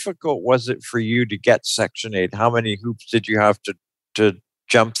 How difficult was it for you to get Section 8? How many hoops did you have to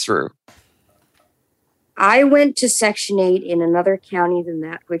jump through? I went to Section 8 in another county than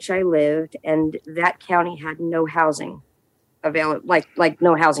that which I lived, and that county had no housing available, like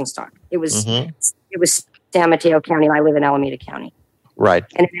no housing stock. It was San Mateo County, and I live in Alameda County. Right.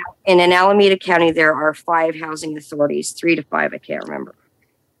 And in Alameda County, there are 5 housing authorities, 3 to 5, I can't remember.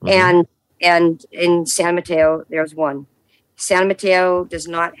 And in San Mateo, there's 1. San Mateo does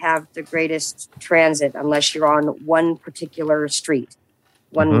not have the greatest transit unless you're on one particular street,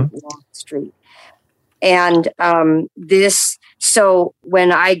 one long street. And so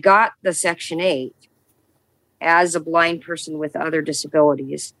when I got the Section 8 as a blind person with other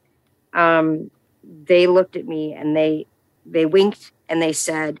disabilities, they looked at me and they winked and they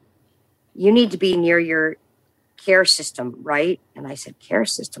said, "You need to be near your care system, right?" And I said, "Care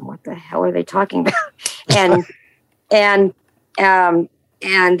system? What the hell are they talking about?"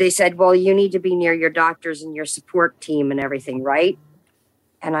 And they said, "Well, you need to be near your doctors and your support team and everything, right?"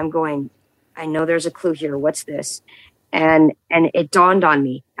 And I'm going, I know there's a clue here. What's this? And it dawned on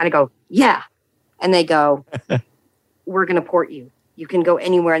me. And I go, yeah. And they go, "We're going to port you. You can go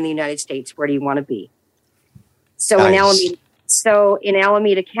anywhere in the United States. Where do you want to be?" So nice. in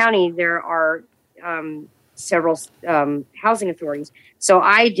Alameda County, there are several housing authorities. So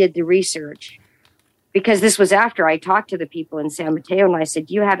I did the research, because this was after I talked to the people in San Mateo, and I said,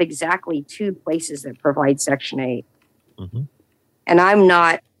 "You have exactly 2 places that provide Section 8." And I'm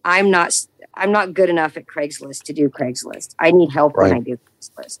not good enough at Craigslist to do Craigslist. I need help when I do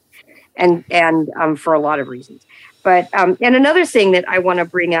Craigslist, and for a lot of reasons. But and another thing that I want to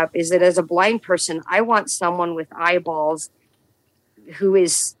bring up is that as a blind person, I want someone with eyeballs who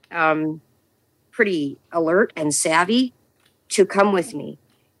is pretty alert and savvy to come with me.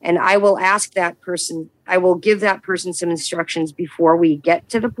 And I will ask that person, I will give that person some instructions before we get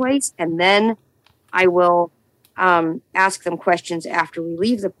to the place. And then I will ask them questions after we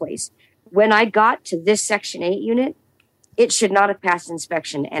leave the place. When I got to this Section 8 unit, it should not have passed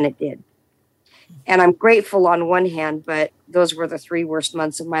inspection, and it did. And I'm grateful on one hand, but those were the 3 worst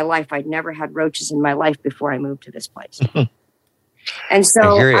months of my life. I'd never had roaches in my life before I moved to this place. And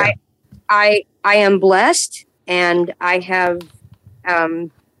so I am blessed, and I have,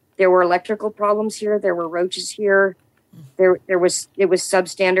 there were electrical problems here. There were roaches here. It was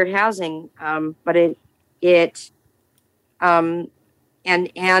substandard housing. But it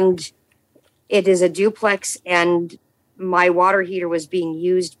is a duplex, and my water heater was being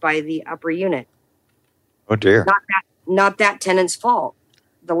used by the upper unit. Oh dear. Not that tenant's fault.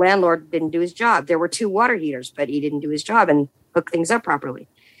 The landlord didn't do his job. There were 2 water heaters, but he didn't do his job and hook things up properly.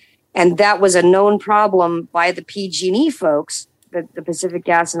 And that was a known problem by the PG&E folks, the Pacific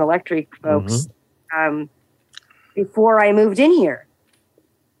Gas and Electric folks, before I moved in here.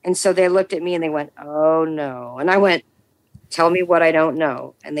 And so they looked at me and they went, "Oh no." And I went, "Tell me what I don't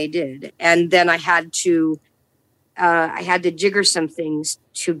know." And they did. And then I had to jigger some things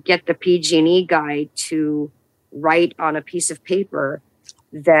to get the PG&E guy to write on a piece of paper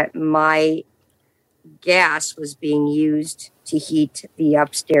that my gas was being used to heat the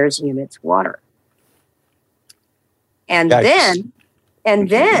upstairs unit's water. And then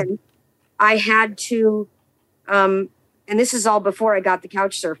I had to, and this is all before I got the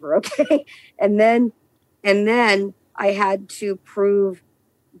couch surfer, okay? And then I had to prove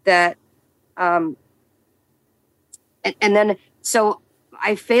that, so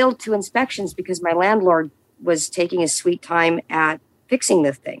I failed 2 inspections because my landlord was taking his sweet time at fixing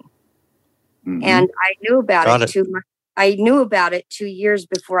the thing. Mm-hmm. And I knew about I knew about it 2 years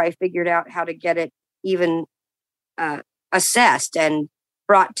before I figured out how to get it even assessed and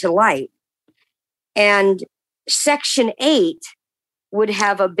brought to light. And Section 8 would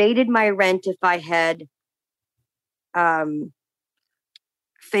have abated my rent if I had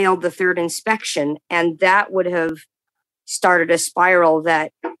failed the 3rd inspection, and that would have started a spiral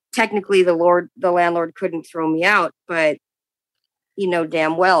that technically the landlord couldn't throw me out, but you know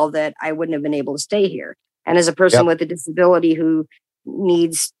damn well that I wouldn't have been able to stay here. And as a person with a disability who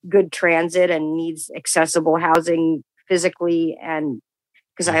needs good transit and needs accessible housing physically, and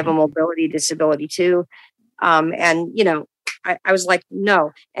because I have a mobility disability too, and you know, I was like,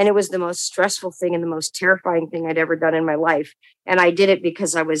 no. And it was the most stressful thing and the most terrifying thing I'd ever done in my life. And I did it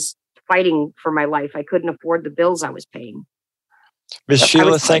because I was fighting for my life. I couldn't afford the bills I was paying. Ms.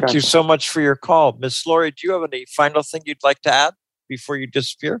 Sheila, thank you so much for your call. Ms. Lori, do you have any final thing you'd like to add before you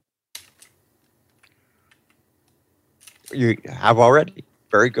disappear? You have already.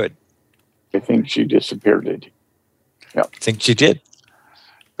 Very good. I think she disappeared. I think she did.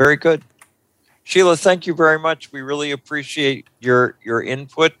 Very good. Sheila, thank you very much. We really appreciate your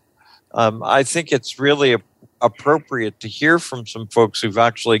input. I think it's really appropriate to hear from some folks who've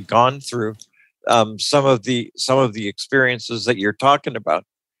actually gone through some of the experiences that you're talking about.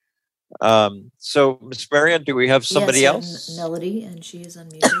 So, Miss Marianne, do we have somebody else? Melody, and she is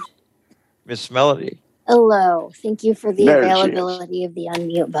unmuted. Miss Melody. Hello. Thank you for the availability of the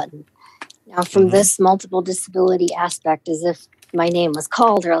unmute button. Now, from this multiple disability aspect, as if my name was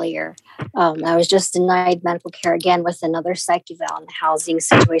called earlier, I was just denied medical care again with another psych eval, and the housing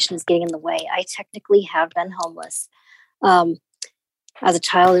situation is getting in the way. I technically have been homeless. As a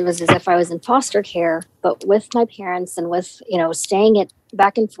child, it was as if I was in foster care, but with my parents and with, staying it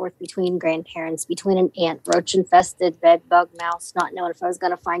back and forth between grandparents, between an aunt, roach-infested, bed bug, mouse, not knowing if I was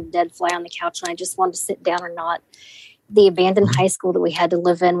going to find a dead fly on the couch and I just wanted to sit down or not. The abandoned high school that we had to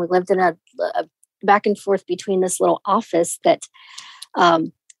live in, we lived in a back and forth between this little office that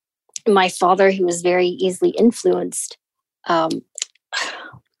my father, who was very easily influenced,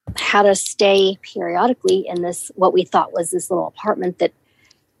 had us stay periodically in this, what we thought was this little apartment that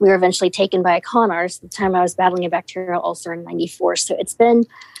we were eventually taken by a con artist at the time I was battling a bacterial ulcer in 94. So it's been,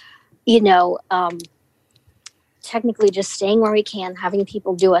 technically just staying where we can, having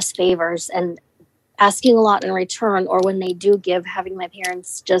people do us favors and asking a lot in return, or when they do give, having my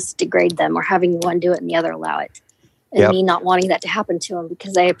parents just degrade them, or having one do it and the other allow it. And me not wanting that to happen to them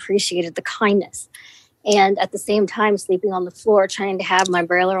because I appreciated the kindness. And at the same time, sleeping on the floor, trying to have my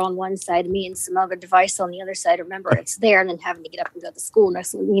brailler on one side of me and some other device on the other side. Remember, it's there, and then having to get up and go to school.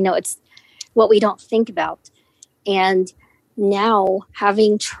 It's what we don't think about. And now,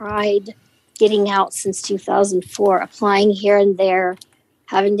 having tried getting out since 2004, applying here and there,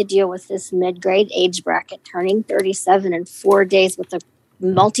 having to deal with this mid-grade age bracket, turning 37 in 4 days with a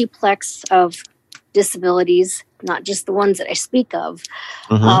multiplex of disabilities, not just the ones that I speak of.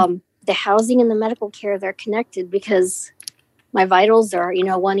 The housing and the medical care, they're connected because my vitals are,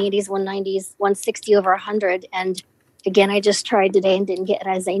 180s, 190s, 160 over 100. And again, I just tried today and didn't get it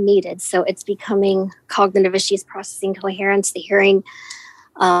as I needed. So it's becoming cognitive issues, processing coherence, the hearing,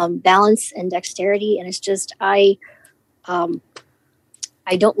 balance and dexterity. And it's just, I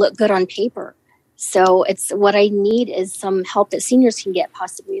don't look good on paper. So it's what I need is some help that seniors can get,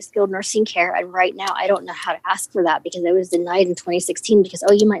 possibly a skilled nursing care. And right now, I don't know how to ask for that because I was denied in 2016 because,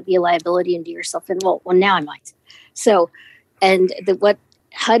 you might be a liability and do yourself in. Well, now I might. So, and what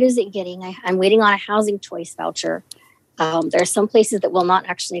HUD isn't getting, I'm waiting on a housing choice voucher. There are some places that will not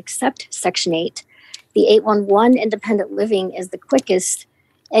actually accept Section 8. The 811 independent living is the quickest.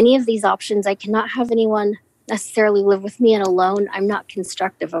 Any of these options, I cannot have anyone necessarily live with me and alone. I'm not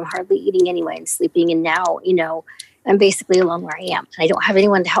constructive. I'm hardly eating anyway and sleeping. And now, I'm basically alone where I am. And I don't have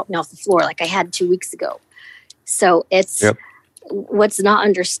anyone to help me off the floor like I had 2 weeks ago. So it's what's not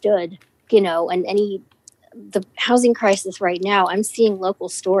understood, and the housing crisis right now, I'm seeing local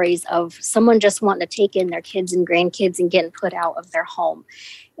stories of someone just wanting to take in their kids and grandkids and getting put out of their home.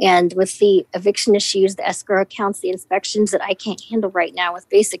 And with the eviction issues, the escrow accounts, the inspections that I can't handle right now with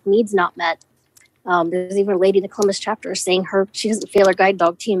basic needs not met. There's even a lady in the Columbus chapter saying she doesn't feel her guide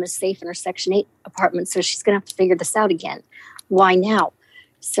dog team is safe in her Section 8 apartment, so she's going to have to figure this out again. Why now?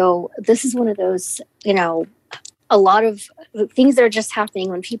 So this is one of those, a lot of things that are just happening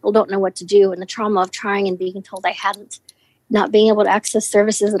when people don't know what to do, and the trauma of trying and being told I hadn't, not being able to access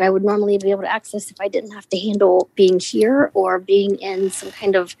services that I would normally be able to access if I didn't have to handle being here or being in some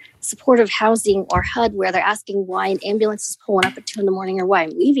kind of supportive housing or HUD where they're asking why an ambulance is pulling up at 2 a.m. or why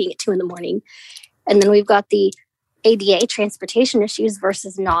I'm leaving at 2 a.m. And then we've got the ADA transportation issues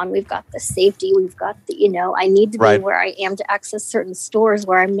versus non. We've got the safety. We've got the, I need to be where I am to access certain stores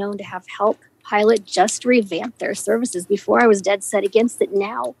where I'm known to have help. Pilot just revamped their services. Before I was dead set against it.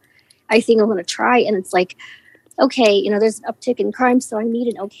 Now I think I'm going to try. And it's like, okay, there's an uptick in crime, so I need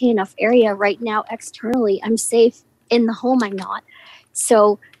an okay enough area. Right now, externally, I'm safe. In the home, I'm not.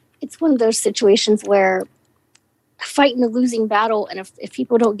 So it's one of those situations where fighting a losing battle, and if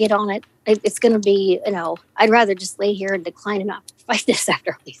people don't get on it, it's going to be, I'd rather just lay here and decline and not fight this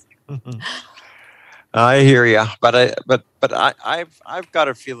after all these years. I hear you, but I've got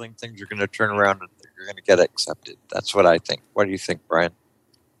a feeling things are going to turn around and you're going to get accepted. That's what I think. What do you think, Brian?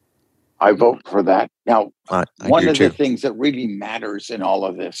 I vote for that. Now, one of the things that really matters in all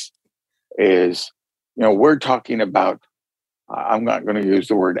of this is, we're talking about, I'm not going to use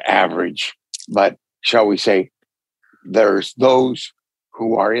the word average, but shall we say, there's those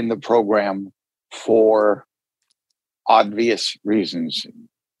who are in the program for obvious reasons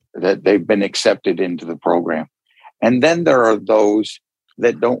that they've been accepted into the program. And then there are those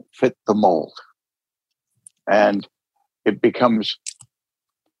that don't fit the mold. And it becomes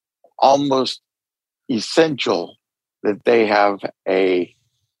almost essential that they have a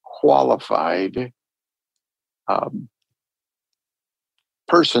qualified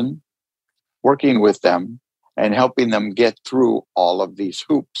person working with them and helping them get through all of these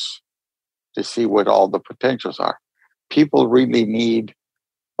hoops to see what all the potentials are. People really need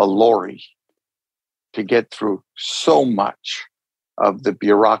a Lori to get through so much of the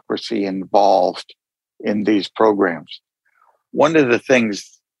bureaucracy involved in these programs. One of the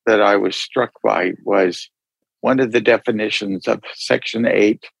things that I was struck by was one of the definitions of Section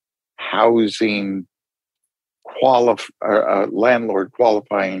 8 housing landlord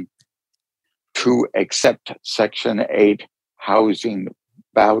qualifying to accept Section 8 housing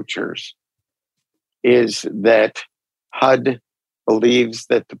vouchers is that HUD believes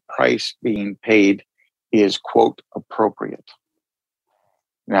that the price being paid is, quote, appropriate.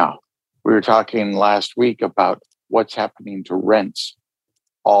 Now, we were talking last week about what's happening to rents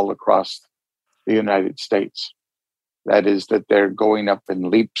all across the United States. That is that they're going up in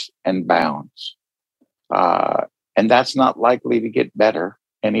leaps and bounds. And that's not likely to get better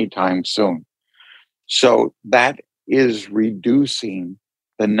anytime soon. So that is reducing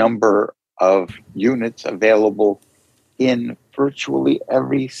the number of units available in virtually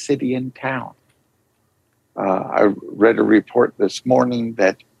every city and town. I read a report this morning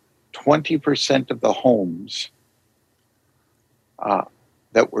that 20% of the homes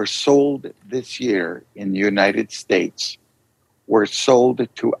that were sold this year in the United States were sold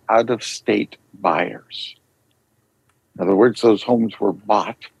to out-of-state buyers. In other words, those homes were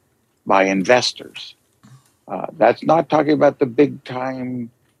bought by investors. That's not talking about the big-time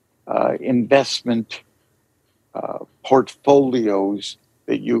investment portfolios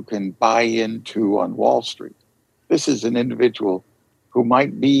that you can buy into on Wall Street. This is an individual who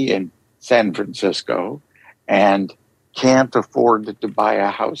might be in San Francisco and can't afford to buy a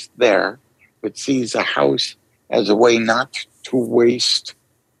house there, but sees a house as a way not to waste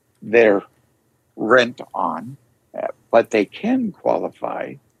their rent on, but they can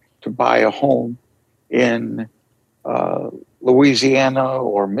qualify to buy a home in Louisiana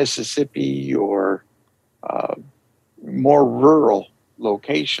or Mississippi or more rural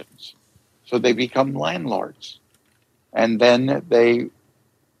locations. So they become landlords. And then they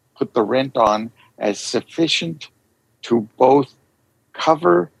put the rent on as sufficient to both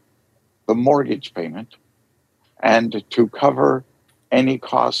cover the mortgage payment and to cover any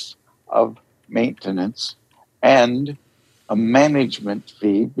costs of maintenance and a management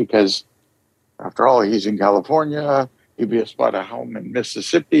fee, because after all, he's in California, he'd be about a home in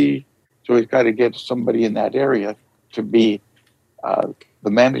Mississippi, so he's got to get somebody in that area to be the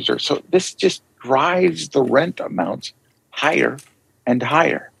manager. So this just drives the rent amounts higher and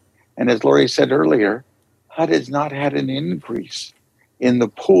higher. And as Lori said earlier, HUD has not had an increase in the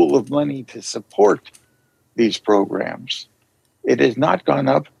pool of money to support these programs. It has not gone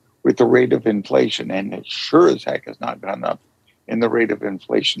up with the rate of inflation, and it sure as heck has not gone up in the rate of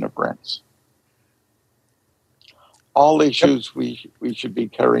inflation of rents. All issues we should be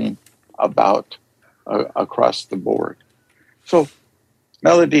caring about across the board. So,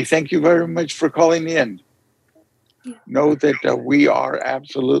 Melody, thank you very much for calling in. Yeah. Know that we are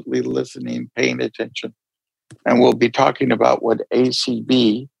absolutely listening, paying attention, and we'll be talking about what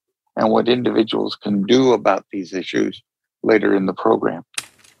ACB and what individuals can do about these issues later in the program.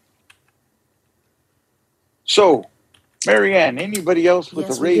 So, Marianne, anybody else with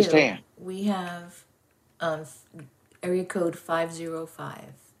a raised hand? We have area code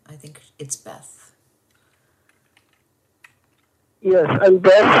 505. I think it's Beth. Yes, I'm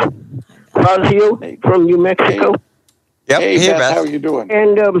Beth Fazio from New Mexico. Yep. Hey, Beth, how are you doing?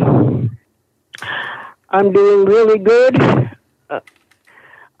 And I'm doing really good.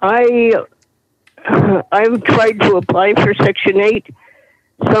 I've tried to apply for Section 8.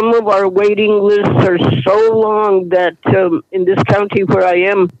 Some of our waiting lists are so long that in this county where I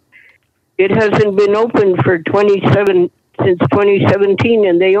am, it hasn't been open for since 2017,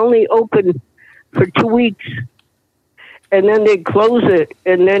 and they only open for 2 weeks, and then they close it,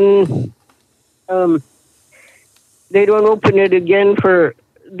 and then they don't open it again for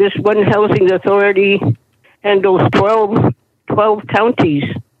this one housing authority handles 12 counties,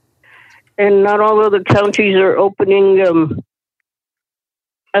 and not all of the counties are opening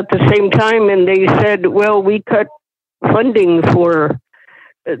at the same time. And they said, well, we cut funding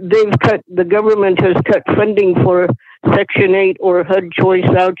the government has cut funding for Section 8 or HUD choice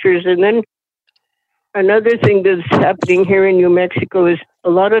vouchers. And then another thing that's happening here in New Mexico is a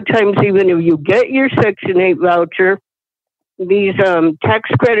lot of times, even if you get your Section 8 voucher, these tax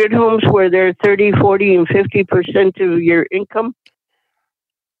credit homes where they're 30, 40, and 50% of your income.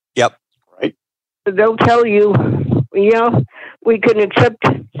 Yep. Right. They'll tell you, yeah, we can accept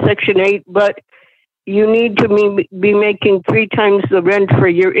Section 8, but you need to be making 3 times the rent for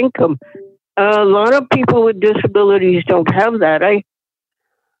your income. A lot of people with disabilities don't have that. I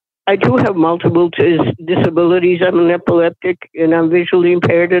do have multiple disabilities. I'm an epileptic, and I'm visually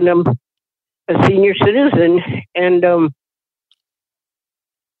impaired, and I'm a senior citizen. And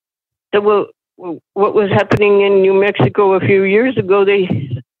so what was happening in New Mexico a few years ago, they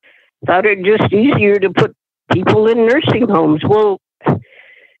thought it just easier to put people in nursing homes. Well,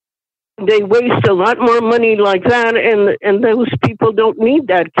 they waste a lot more money like that, and those people don't need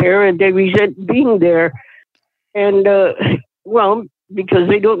that care, and they resent being there. And, well, because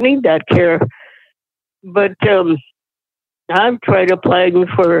they don't need that care. But I've tried applying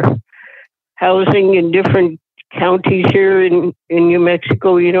for housing in different counties here in New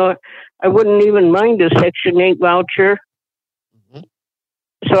Mexico. You know, I wouldn't even mind a Section 8 voucher. Mm-hmm.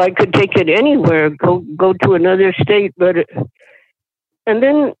 So I could take it anywhere, go to another state. But and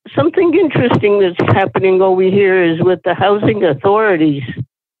then something interesting that's happening over here is with the housing authorities,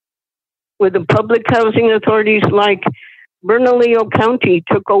 with the public housing authorities, like Bernalillo County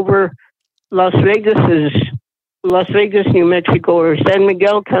took over Las Vegas, New Mexico, or San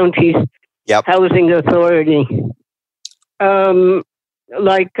Miguel County's housing authority. I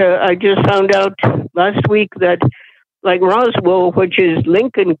just found out last week that like Roswell, which is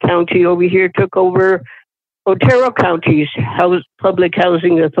Lincoln County over here, took over Otero County's public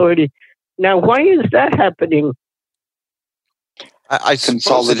housing authority. Now, why is that happening? I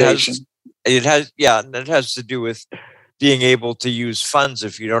consolidation. It has to do with being able to use funds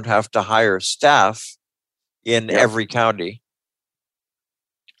if you don't have to hire staff in every county.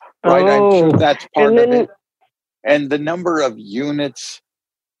 Right, I'm sure that's part of it. And the number of units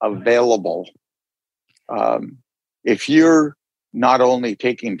available. If you're not only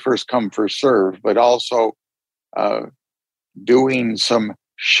taking first come, first serve, but also doing some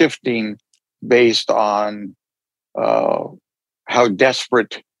shifting based on how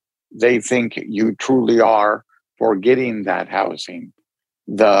desperate they think you truly are for getting that housing,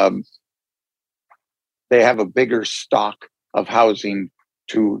 they have a bigger stock of housing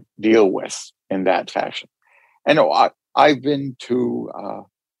to deal with in that fashion. I know I've been to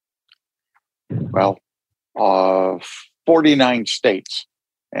 49 states,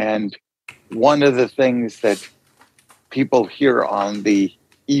 and one of the things that people here on the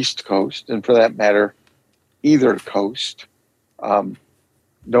East Coast, and for that matter, either coast,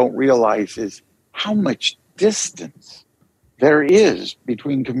 don't realize is how much distance there is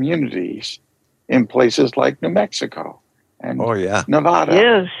between communities in places like New Mexico and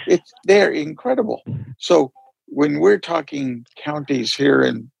Nevada. Yes. They're incredible. So when we're talking counties here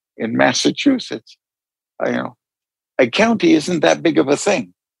in Massachusetts, a county isn't that big of a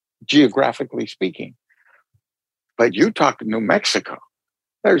thing, geographically speaking. But you talk New Mexico,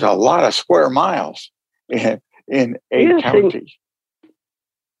 there's a lot of square miles in a county.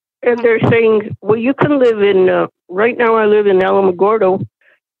 And they're saying, well, you can live in, right now I live in Alamogordo,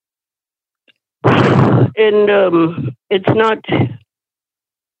 and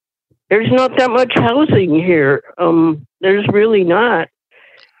there's not that much housing here. There's really not.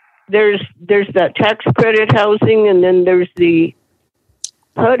 There's that tax credit housing, and then there's the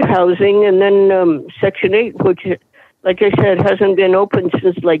HUD housing, and then Section 8, which, like I said, hasn't been open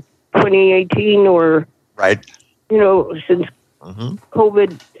since like 2018 or, since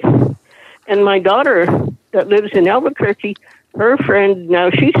COVID. And my daughter that lives in Albuquerque, her friend,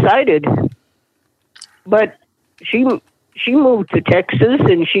 now she's sighted, but she moved to Texas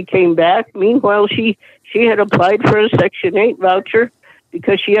and she came back. Meanwhile, she had applied for a Section 8 voucher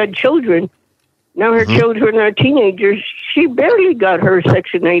because she had children. Now her children are teenagers. She barely got her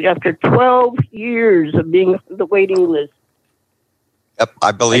Section 8 after 12 years of being on the waiting list. Yep,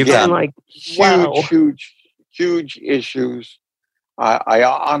 I believe Again, that. Like huge issues. I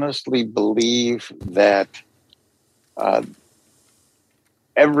honestly believe that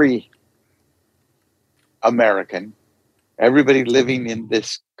every American, everybody living in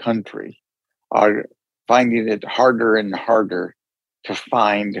this country, are finding it harder and harder to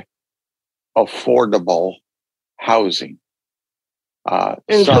find affordable housing.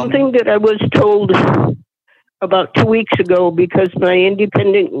 And something that I was told about 2 weeks ago, because my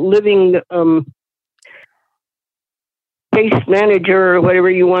independent living case manager, or whatever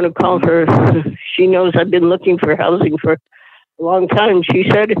you want to call her, she knows I've been looking for housing for a long time. She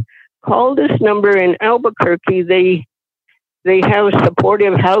said, call this number in Albuquerque. They have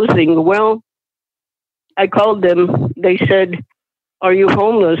supportive housing. Well, I called them. They said, are you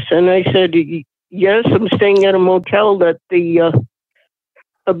homeless? And I said, yes, I'm staying at a motel that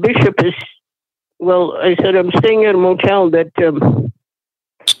a bishop is. Well, I said, I'm staying at a motel that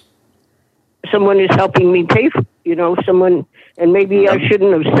someone is helping me pay for, someone, and maybe I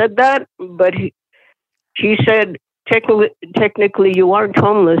shouldn't have said that, but she said, technically you aren't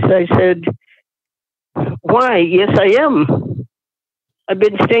homeless. I said, why? Yes, I am. I've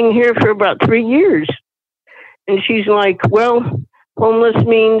been staying here for about 3 years. And she's like, well, homeless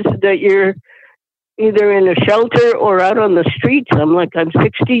means that you're either in a shelter or out on the streets. I'm like, I'm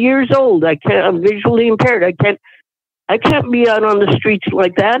 60 years old. I'm visually impaired. I can't be out on the streets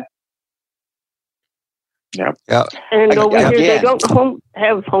like that. Yep. Yeah. And over here, they don't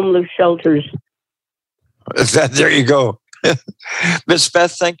have homeless shelters. There you go. Miss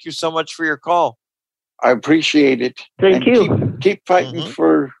Beth, thank you so much for your call. I appreciate it. Thank you. Keep fighting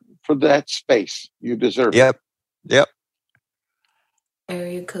for that space. You deserve it. Yep.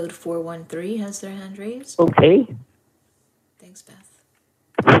 Area code 413 has their hand raised. Okay. Thanks, Beth.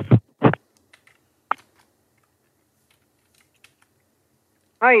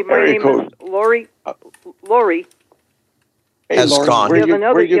 Hi, my name is Lori. Lori. Hey, Lori,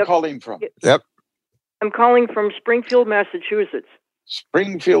 where are you calling from? Yep. I'm calling from Springfield, Massachusetts.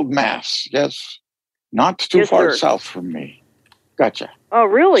 Springfield, Mass. Yes. Not too far south from me. Gotcha. Oh,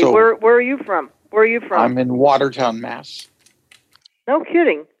 really? So, where are you from? Where are you from? I'm in Watertown, Mass. No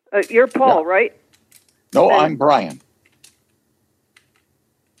kidding. You're Paul, right? No, I'm Brian.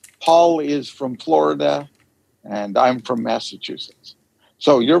 Paul is from Florida, and I'm from Massachusetts.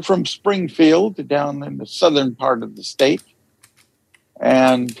 So you're from Springfield, down in the southern part of the state.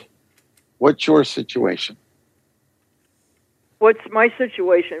 And what's your situation? What's my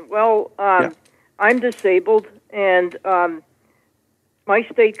situation? Well, I'm disabled, and my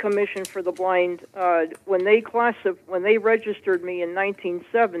state commission for the blind, when they registered me in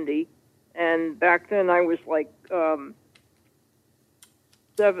 1970, and back then I was like I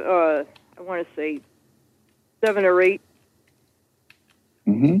want to say 7 or 8.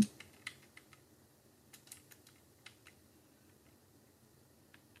 Mm-hmm.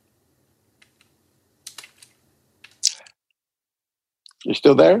 You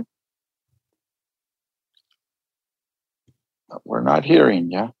still there? We're not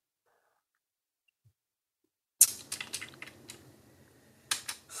hearing you.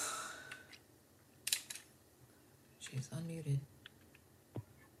 She's unmuted.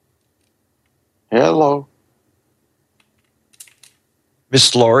 Hello.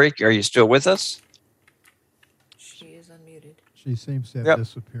 Miss Lori, are you still with us? She is unmuted. She seems to have Yep.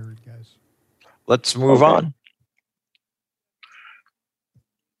 disappeared, guys. Let's move Okay. on.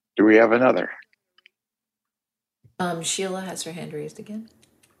 Do we have another? Sheila has her hand raised again.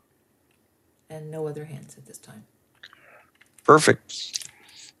 And no other hands at this time. Perfect.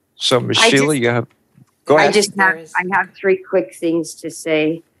 So, Miss I Sheila, just- you have. Go I ahead. just have I have three quick things to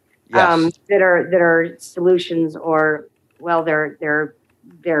say Yes. that are solutions, or well, they're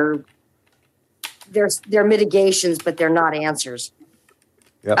mitigations, but they're not answers.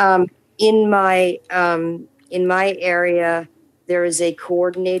 Yep. In my area, there is a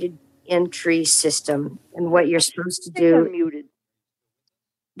coordinated entry system, and what you're supposed to do. Unmuted.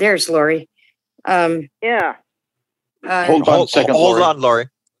 There's Lori. Yeah. Hold on a second, Hold Lori. on, Lori.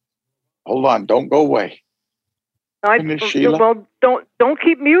 Hold on. Don't go away. Miss Sheila? Well, don't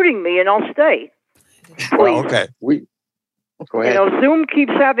keep muting me, and I'll stay. Well, okay. Go ahead. Zoom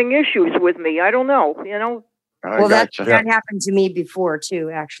keeps having issues with me. I don't know. Well, that happened to me before too,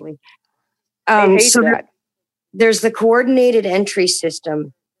 actually. I hate so that. There's the coordinated entry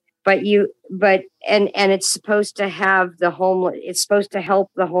system, and it's supposed to have the homeless. It's supposed to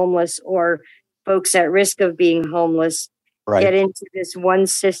help the homeless or folks at risk of being homeless get into this one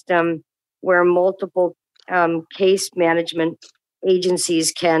system where multiple case management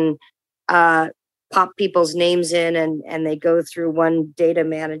agencies can pop people's names in, and they go through one data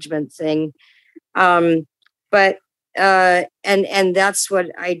management thing. But that's what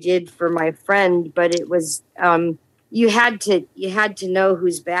I did for my friend, but it was you had to know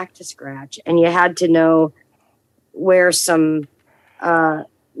who's back to scratch, and you had to know where some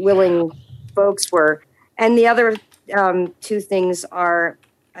willing folks were. And the other two things are,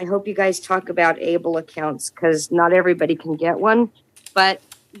 I hope you guys talk about ABLE accounts, because not everybody can get one, but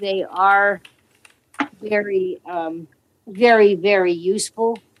they are very, very, very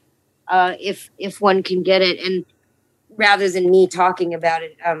useful if one can get it. And rather than me talking about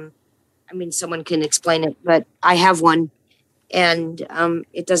it, someone can explain it, but I have one, and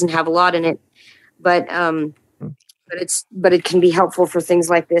it doesn't have a lot in it, but it can be helpful for things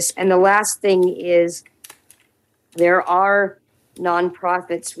like this. And the last thing is, there are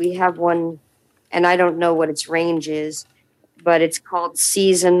nonprofits. We have one, and I don't know what its range is, but it's called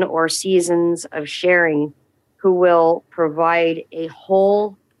Season or Seasons of Sharing, who will provide a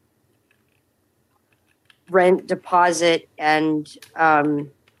whole rent deposit, and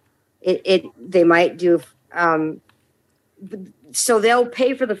they might do so they'll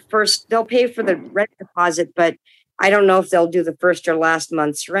pay for the rent deposit, but I don't know if they'll do the first or last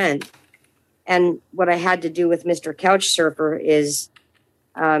month's rent. And what I had to do with Mr. Couchsurfer is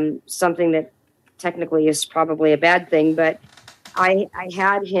something that technically is probably a bad thing, but I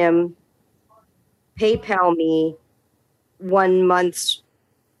had him PayPal me 1 month's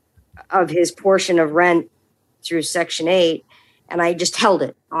of his portion of rent through Section 8, and I just held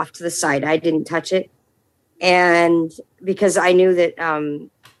it off to the side. I didn't touch it. And because I knew that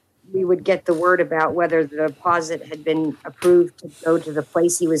we would get the word about whether the deposit had been approved to go to the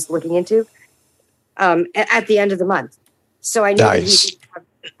place he was looking into at the end of the month. So I knew that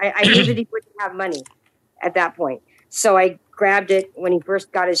I knew that he wouldn't have money at that point. So I grabbed it when he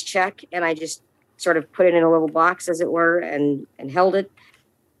first got his check, and I just sort of put it in a little box, as it were, and held it.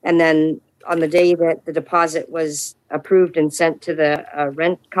 And then on the day that the deposit was approved and sent to the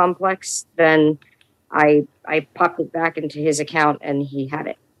rent complex, then I popped it back into his account, and he had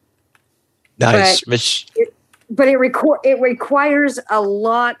it. Nice. But it requires a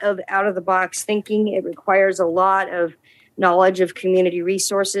lot of out-of-the-box thinking. It requires a lot of knowledge of community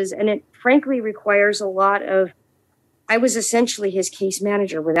resources, and it frankly requires a lot of. I was essentially his case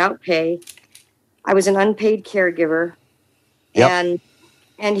manager without pay. I was an unpaid caregiver, and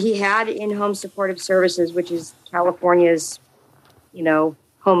he had in-home supportive services, which is California's,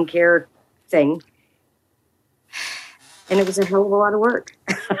 home care thing, and it was a hell of a lot of work.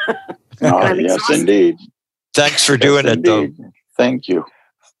 Yes, indeed. Thanks for doing it, though. Thank you.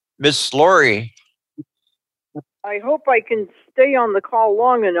 Miss Lori. I hope I can stay on the call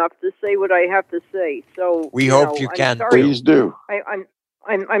long enough to say what I have to say. So we hope you can. Please do.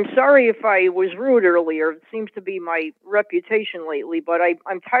 I'm sorry if I was rude earlier. It seems to be my reputation lately, but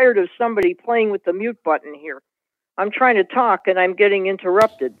I'm tired of somebody playing with the mute button here. I'm trying to talk and I'm getting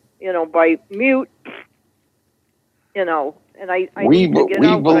interrupted, by mute. And I We need to get we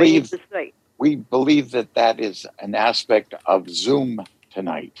out what I need believe to say. we believe that is an aspect of Zoom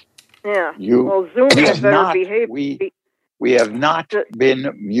tonight. Yeah. You Well, Zoom we had have better not behave. we have not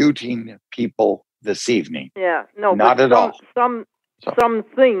been muting people this evening. Yeah. No, Not but at all.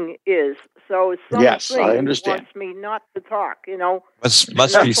 something is. So something Yes, I understand. wants me not to talk. Must And be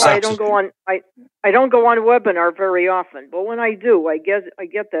that's why I something. don't go on. I don't go on webinar very often, but when I do, I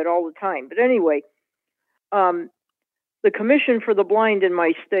get that all the time. But anyway, the Commission for the Blind in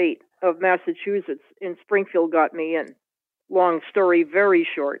my state of Massachusetts in Springfield got me in. Long story, very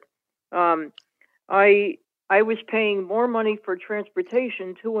short. I was paying more money for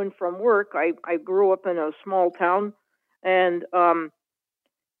transportation to and from work. I grew up in a small town, and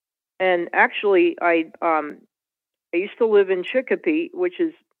actually I used to live in Chicopee, which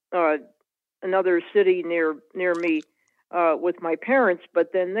is another city near me, with my parents.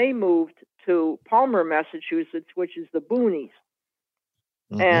 But then they moved to Palmer, Massachusetts, which is the boonies,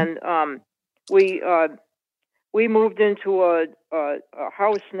 and we moved into a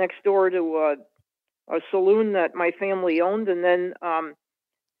house next door to a saloon that my family owned, and then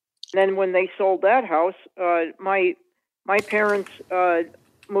when they sold that house, my parents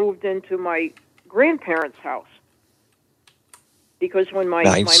moved into my grandparents' house, because when my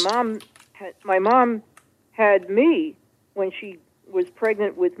mom had me, when she was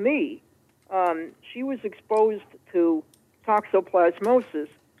pregnant with me, she was exposed to toxoplasmosis,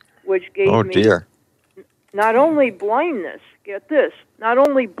 which gave me not only blindness, get this, not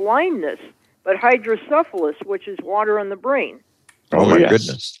only blindness, but hydrocephalus, which is water on the brain. Oh my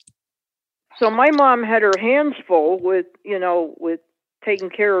goodness. So my mom had her hands full with taking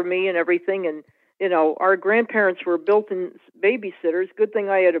care of me and everything. And, our grandparents were built-in babysitters. Good thing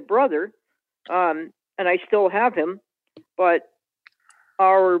I had a brother, and I still have him, but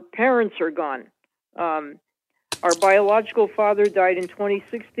our parents are gone. Our biological father died in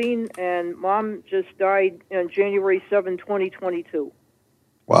 2016, and Mom just died on January 7, 2022.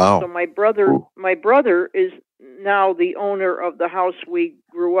 Wow. So my brother is now the owner of the house we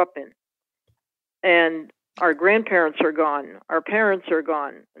grew up in. And our grandparents are gone. Our parents are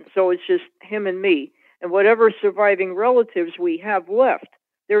gone. And so it's just him and me. And whatever surviving relatives we have left,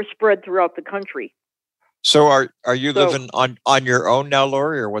 they're spread throughout the country. So are you living on your own now,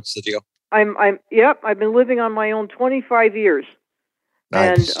 Lori, or what's the deal? Yep, I've been living on my own 25 years.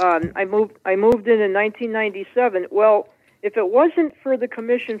 Nice. And I moved in 1997. Well, if it wasn't for the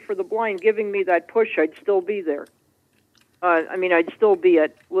Commission for the Blind giving me that push, I'd still be there. I'd still be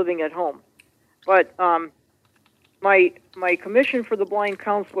living at home. But my Commission for the Blind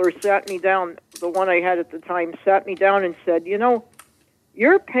counselor sat me down, the one I had at the time, sat me down and said,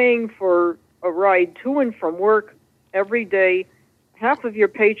 you're paying for a ride to and from work every day. Half of your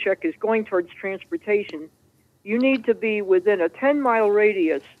paycheck is going towards transportation. You need to be within a 10-mile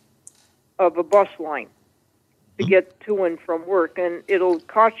radius of a bus line to get to and from work, and it'll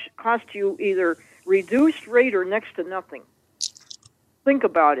cost you either reduced rate or next to nothing. Think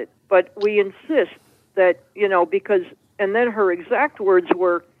about it. But we insist that, because, and then her exact words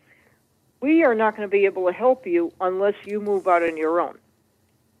were, we are not going to be able to help you unless you move out on your own.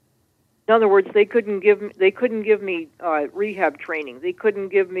 In other words, they couldn't give me rehab training. They couldn't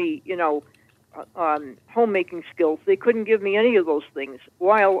give me, homemaking skills. They couldn't give me any of those things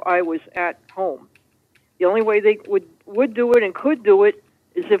while I was at home. The only way they would do it and could do it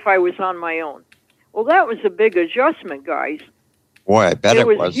is if I was on my own. Well, that was a big adjustment, guys. Boy, I bet it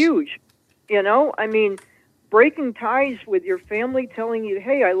was. It was huge. Breaking ties with your family, telling you,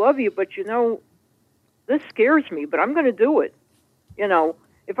 hey, I love you, but this scares me, but I'm going to do it.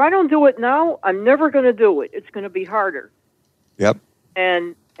 If I don't do it now, I'm never going to do it. It's going to be harder. Yep.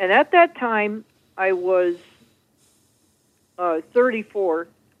 And at that time, I was 34,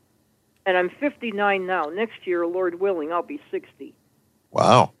 and I'm 59 now. Next year, Lord willing, I'll be 60.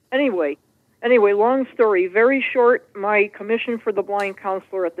 Wow. Anyway, long story, very short. My Commission for the Blind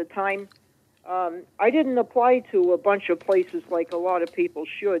counselor at the time, I didn't apply to a bunch of places like a lot of people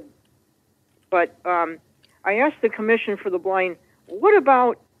should, but I asked the Commission for the Blind, what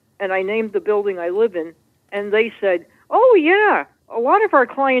about, and I named the building I live in, and they said, oh, yeah, a lot of our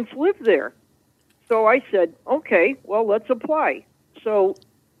clients live there. So I said, okay, well, let's apply. So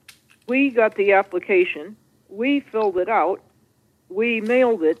we got the application, we filled it out, we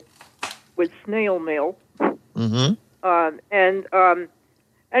mailed it with snail mail. Mm-hmm.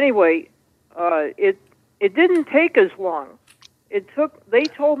 Anyway, it didn't take as long. They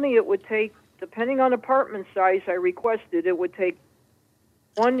told me it would take, depending on apartment size I requested, it would take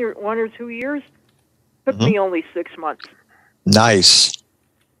 1 or 2 years. Took me only 6 months. Nice.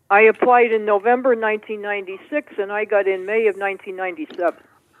 I applied in November 1996, and I got in May of 1997.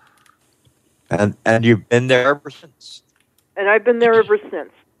 And you've been there ever since. And I've been there ever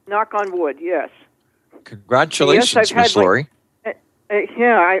since. Knock on wood, yes. Congratulations, Miss Lori. I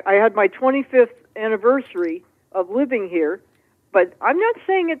had my 25th anniversary of living here, but I'm not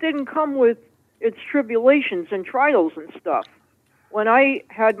saying it didn't come with its tribulations and trials and stuff. When I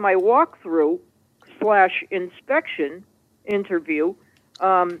had my walkthrough/inspection interview,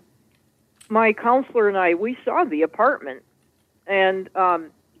 my counselor and I, we saw the apartment, and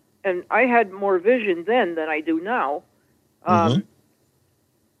I had more vision then than I do now.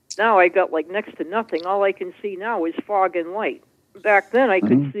 Now I got like next to nothing. All I can see now is fog and light. Back then I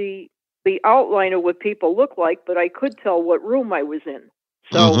could see the outline of what people look like, but I could tell what room I was in.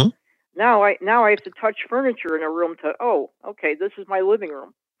 So now I have to touch furniture in a room to, okay, this is my living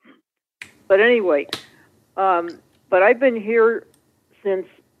room. But anyway, but I've been here since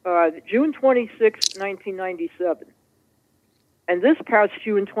June 26, 1997. And this past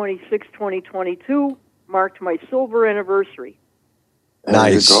June 26, 2022 marked my silver anniversary.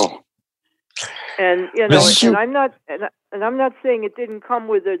 Nice. There you go. And you know, and I'm not saying it didn't come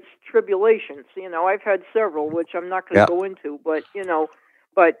with its tribulations. You know, I've had several, which I'm not going to go into. But you know,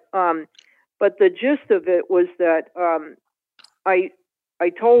 but the gist of it was that I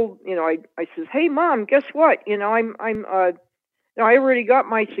told, you know, I says, hey Mom, guess what? You know, I already got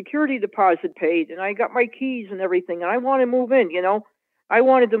my security deposit paid, and I got my keys and everything, and I want to move in. You know, I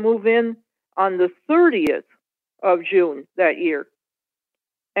wanted to move in on the 30th of June that year.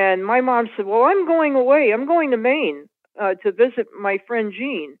 And my mom said, well, I'm going away. I'm going to Maine to visit my friend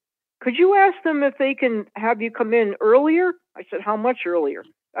Jean. Could you ask them if they can have you come in earlier? I said, how much earlier?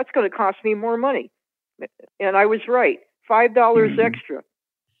 That's going to cost me more money. And I was right, $5 extra.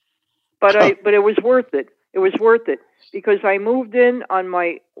 But it was worth it. It was worth it because I moved in on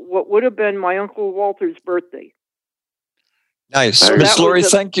what would have been my Uncle Walter's birthday. Nice. Miss Lori,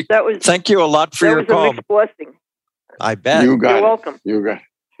 thank you. Thank you a lot for your call. That was a mixed blessing. I bet. You got You're it. welcome. You got it.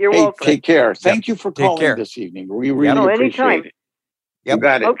 You're welcome. Take care. Thank you for calling this evening. We really appreciate it. You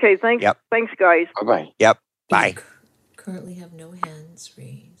got it. Okay, thanks. Thanks, guys. Bye-bye. Yep. Bye. Currently have no hands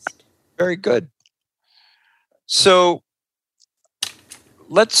raised. Very good. So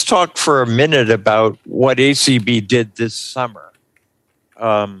let's talk for a minute about what ACB did this summer.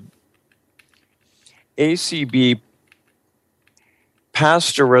 ACB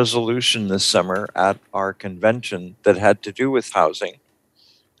passed a resolution this summer at our convention that had to do with housing.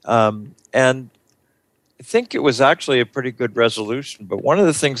 And I think it was actually a pretty good resolution. But one of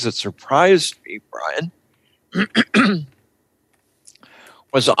the things that surprised me, Brian,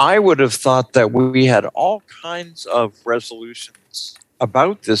 was I would have thought that we had all kinds of resolutions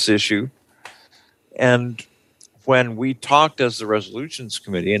about this issue. And when we talked as the Resolutions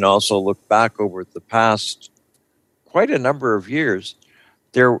Committee and also looked back over the past quite a number of years,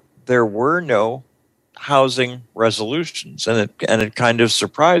 there were no housing resolutions, and it kind of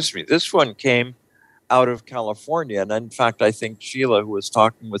surprised me. This one came out of California, and in fact, I think Sheila, who was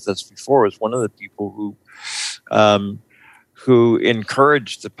talking with us before, was one of the people who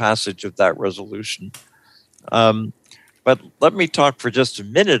encouraged the passage of that resolution. But let me talk for just a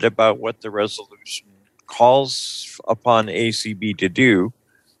minute about what the resolution calls upon ACB to do,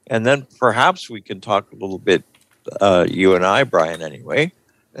 and then perhaps we can talk a little bit, you and I, Brian, anyway,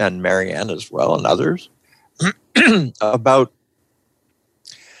 and Marianne as well, and others, about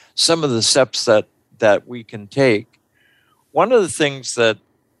some of the steps that we can take. One of the things that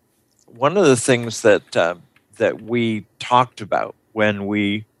we talked about when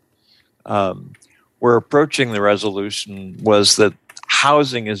we were approaching the resolution was that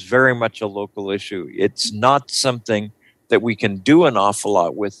housing is very much a local issue. It's not something that we can do an awful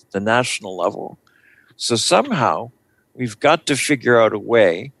lot with at the national level. So somehow we've got to figure out a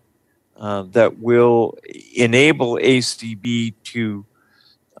way that will enable ACB to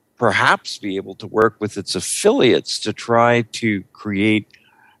perhaps be able to work with its affiliates to try to create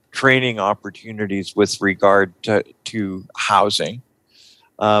training opportunities with regard to housing,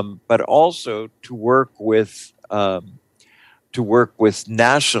 but also to work with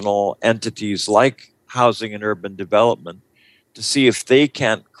national entities like Housing and Urban Development to see if they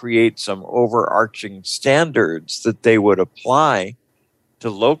can't create some overarching standards that they would apply to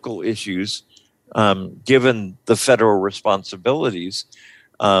local issues, given the federal responsibilities,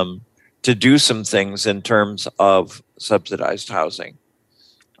 to do some things in terms of subsidized housing.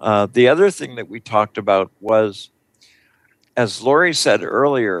 The other thing that we talked about was, as Lori said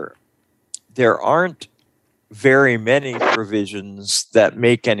earlier, there aren't very many provisions that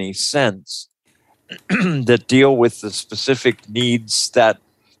make any sense that deal with the specific needs that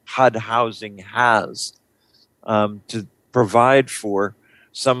HUD housing has to provide for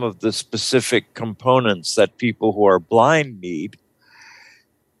some of the specific components that people who are blind need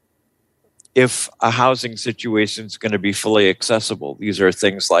if a housing situation is going to be fully accessible. These are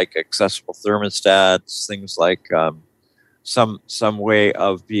things like accessible thermostats, things like some way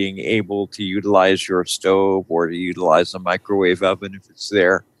of being able to utilize your stove or to utilize a microwave oven if it's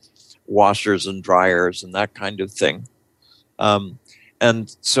there, washers and dryers and that kind of thing.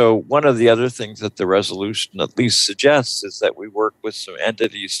 And so one of the other things that the resolution at least suggests is that we work with some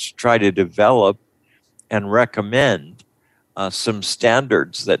entities to try to develop and recommend some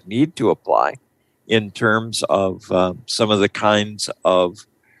standards that need to apply in terms of some of the kinds of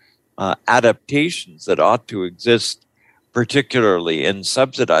adaptations that ought to exist, particularly in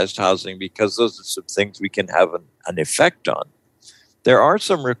subsidized housing, because those are some things we can have an effect on. There are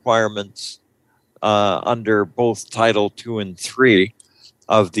some requirements under both Title II and III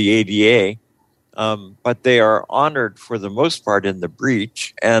of the ADA, but they are honored for the most part in the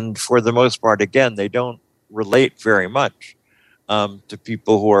breach, and for the most part, again, they don't relate very much to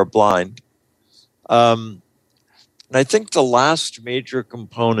people who are blind. And I think the last major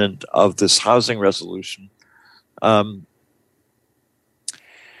component of this housing resolution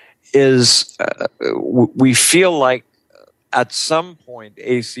is we feel like at some point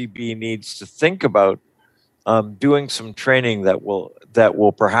ACB needs to think about doing some training that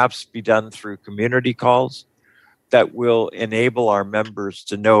will perhaps be done through community calls that will enable our members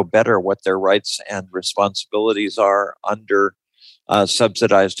to know better what their rights and responsibilities are under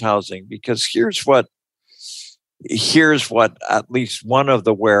subsidized housing. Because here's what at least one of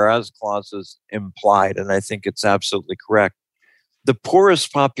the whereas clauses implied, and I think it's absolutely correct. The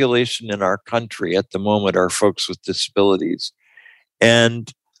poorest population in our country at the moment are folks with disabilities.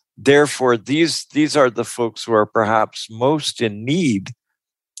 And therefore, these are the folks who are perhaps most in need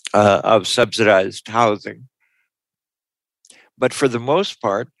of subsidized housing, but for the most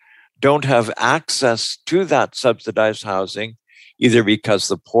part, don't have access to that subsidized housing, either because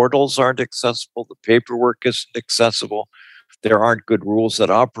the portals aren't accessible, the paperwork isn't accessible, there aren't good rules that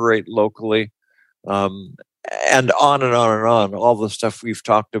operate locally, and on and on and on, all the stuff we've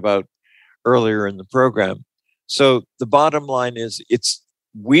talked about earlier in the program. So the bottom line is,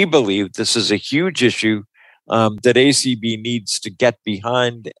 we believe this is a huge issue that ACB needs to get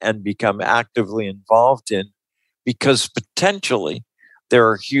behind and become actively involved in, because potentially there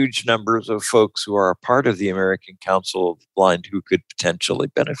are huge numbers of folks who are a part of the American Council of the Blind who could potentially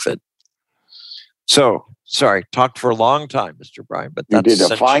benefit. So, sorry, talked for a long time, Mr. Bryan, but that's you did a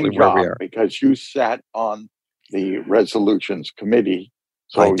essentially fine where we job are. because you sat on the resolutions committee.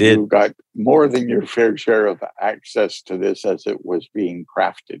 So I did. you got more than your fair share of access to this as it was being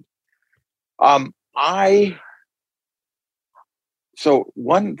crafted. So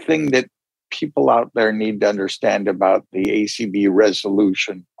one thing that people out there need to understand about the ACB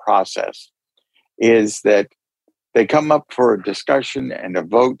resolution process is that they come up for a discussion and a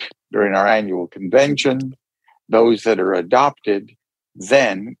vote during our annual convention. Those that are adopted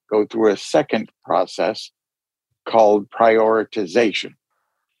then go through a second process called prioritization.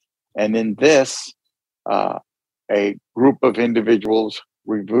 And in this, a group of individuals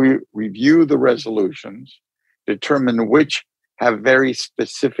review the resolutions, determine which have very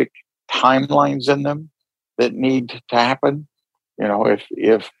specific timelines in them that need to happen. You know,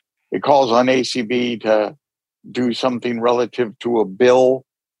 if it calls on ACB to do something relative to a bill,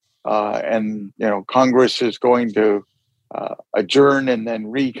 and Congress is going to adjourn and then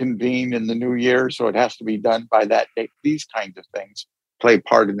reconvene in the new year, so it has to be done by that date. These kinds of things play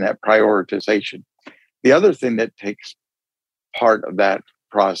part in that prioritization. The other thing that takes part of that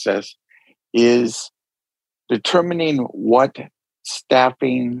process is determining what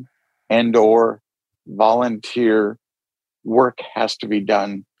staffing and or volunteer work has to be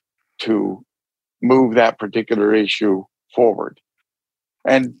done to move that particular issue forward.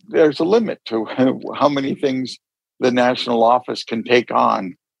 And there's a limit to how many things the national office can take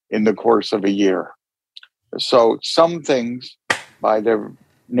on in the course of a year. So some things, by their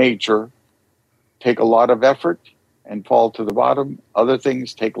nature, take a lot of effort and fall to the bottom. Other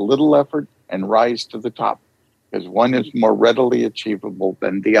things take little effort and rise to the top, because one is more readily achievable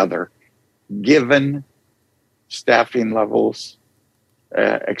than the other, given staffing levels,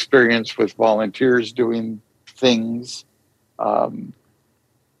 experience with volunteers doing things.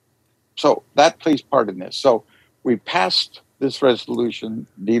 So that plays part in this. So we passed this resolution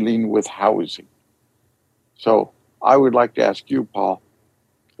dealing with housing. So I would like to ask you, Paul,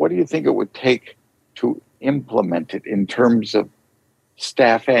 what do you think it would take to implement it in terms of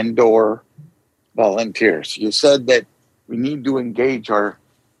staff and or volunteers? You said that we need to engage our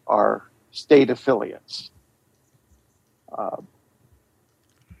are state affiliates.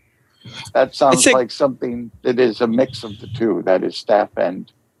 That sounds like something that is a mix of the two, that is staff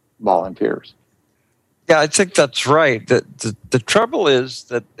and volunteers. Yeah, I think that's right. The trouble is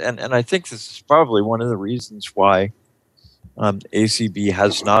that, and I think this is probably one of the reasons why ACB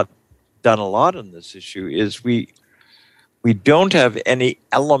has not done a lot on this issue, is we don't have any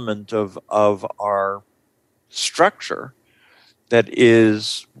element of our structure that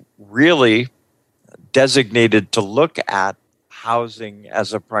is really designated to look at housing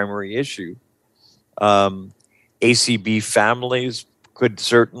as a primary issue. ACB families could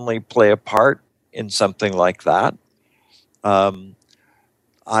certainly play a part in something like that.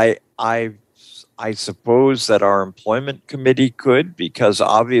 I suppose that our employment committee could, because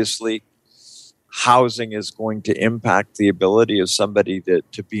obviously housing is going to impact the ability of somebody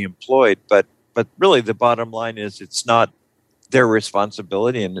to be employed. But really the bottom line is it's not their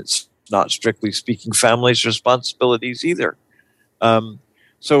responsibility, and it's not, strictly speaking, families' responsibilities either.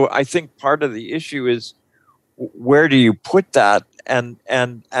 So I think part of the issue is, where do you put that, and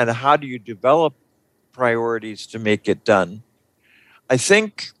how do you develop priorities to make it done? I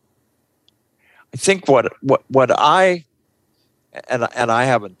think what I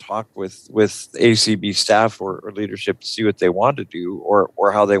haven't talked with ACB staff or leadership to see what they want to do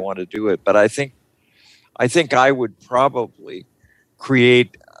or how they want to do it, but I think I would probably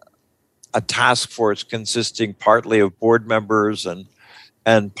create a task force consisting partly of board members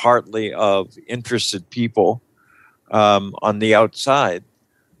and partly of interested people on the outside,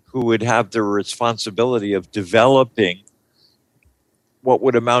 who would have the responsibility of developing what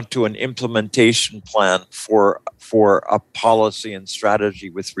would amount to an implementation plan for a policy and strategy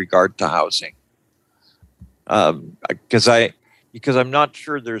with regard to housing. Because I'm not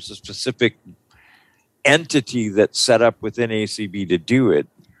sure there's a specific entity that's set up within ACB to do it.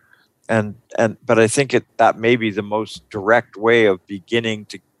 But I think that may be the most direct way of beginning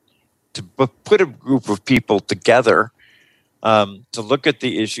to put a group of people together to look at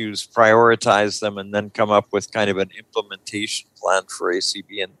the issues, prioritize them, and then come up with kind of an implementation plan for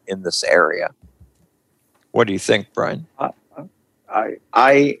ACB in this area. What do you think, Brian?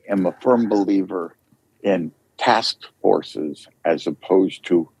 I am a firm believer in task forces as opposed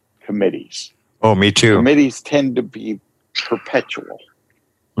to committees. Oh, me too. Committees tend to be perpetual,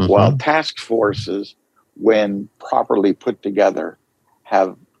 while task forces, when properly put together,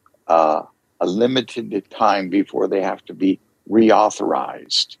 have a limited time before they have to be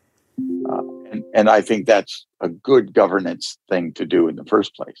reauthorized. And I think that's a good governance thing to do in the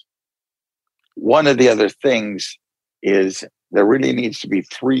first place. One of the other things is there really needs to be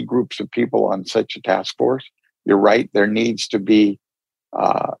 3 groups of people on such a task force. You're right, there needs to be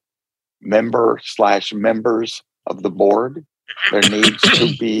members of the board. There needs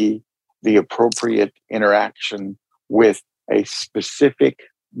to be the appropriate interaction with a specific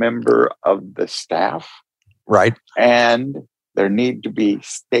member of the staff. Right. And there need to be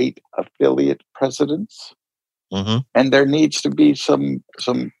state affiliate presidents. And there needs to be some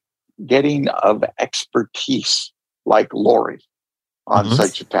getting of expertise like Lori on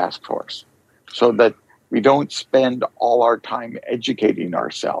such a task force, so that we don't spend all our time educating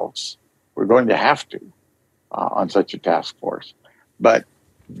ourselves. We're going to have to on such a task force. But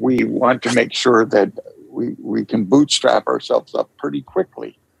we want to make sure that we can bootstrap ourselves up pretty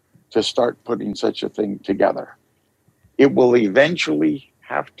quickly to start putting such a thing together. It will eventually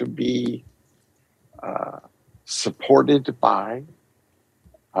have to be supported by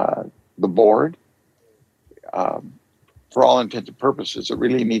the board. For all intents and purposes, it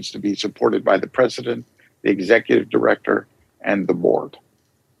really needs to be supported by the president, the executive director, and the board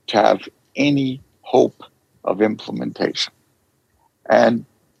to have any hope of implementation. And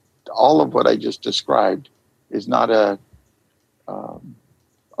all of what I just described is not a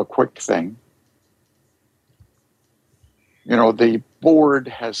quick thing. You know, the board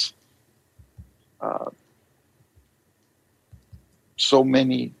has so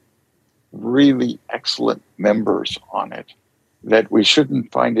many really excellent members on it that we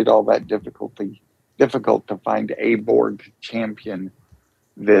shouldn't find it all that difficult to find a board to champion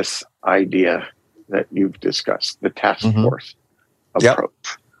this idea that you've discussed, the task force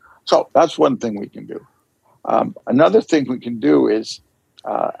approach. So that's one thing we can do. Another thing we can do is,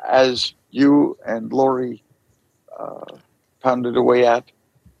 as you and Lori pounded away at,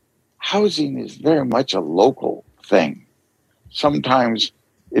 housing is very much a local thing. Sometimes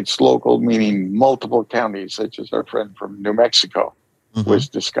it's local, meaning multiple counties, such as our friend from New Mexico was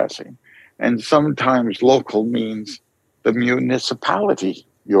discussing. And sometimes local means the municipality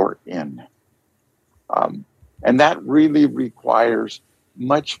you're in. And that really requires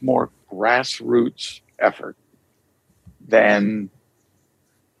much more grassroots effort than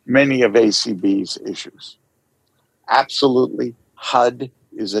many of ACB's issues. Absolutely, HUD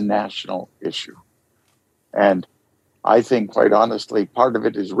is a national issue. And I think, quite honestly, part of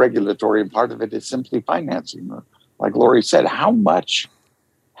it is regulatory and part of it is simply financing. Like Lori said, how much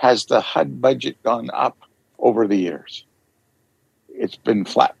has the HUD budget gone up over the years? It's been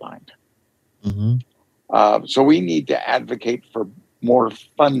flatlined. So we need to advocate for more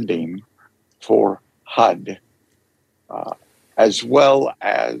funding for HUD, as well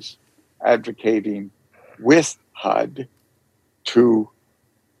as advocating with HUD to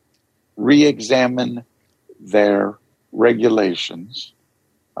re-examine their regulations.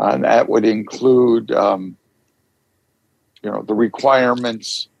 And that would include, the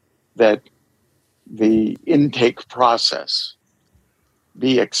requirements that the intake process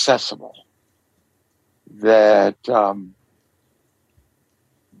be accessible, that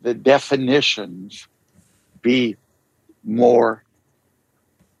the definitions be more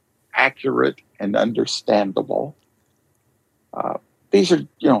accurate and understandable. These are,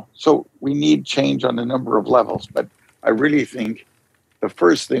 so we need change on a number of levels, but I really think the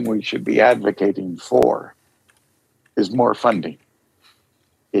first thing we should be advocating for is more funding.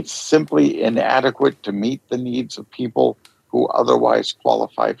 It's simply inadequate to meet the needs of people who otherwise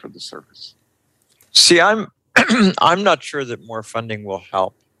qualify for the service. See, I'm not sure that more funding will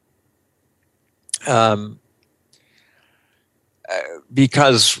help.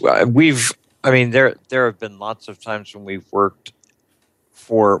 Because there have been lots of times when we've worked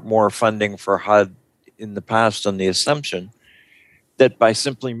for more funding for HUD in the past on the assumption that by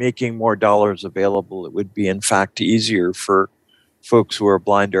simply making more dollars available, it would be in fact easier for folks who are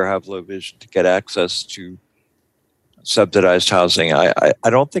blind or have low vision to get access to subsidized housing. I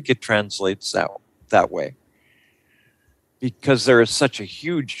don't think it translates that way, because there is such a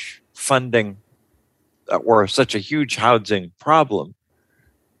huge funding or such a huge housing problem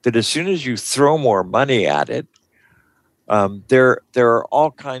that as soon as you throw more money at it, there are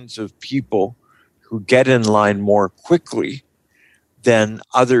all kinds of people who get in line more quickly than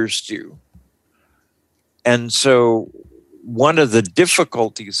others do. And so one of the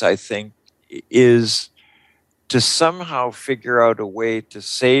difficulties, I think, is to somehow figure out a way to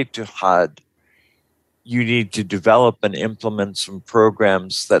say to HUD, you need to develop and implement some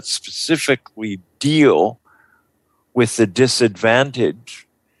programs that specifically deal with the disadvantage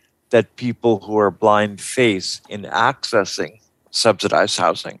that people who are blind face in accessing subsidized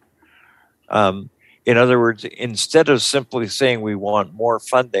housing. In other words, instead of simply saying we want more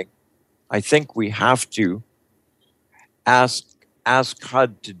funding, I think we have to ask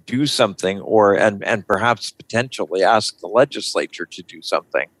HUD to do something, and perhaps potentially ask the legislature to do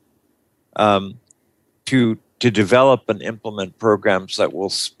something, to develop and implement programs that will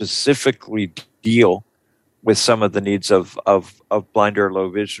specifically deal with some of the needs of blind or low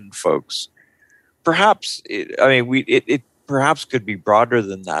vision folks. Perhaps it perhaps could be broader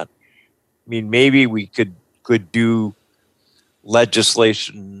than that. I mean, maybe we could do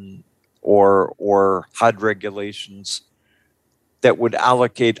legislation or HUD regulations that would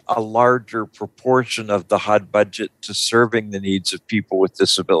allocate a larger proportion of the HUD budget to serving the needs of people with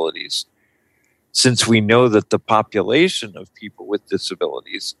disabilities. Since we know that the population of people with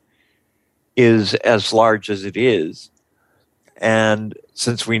disabilities is as large as it is, and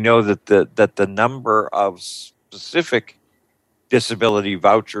since we know that the number of specific disability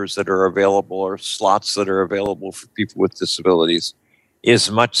vouchers that are available or slots that are available for people with disabilities is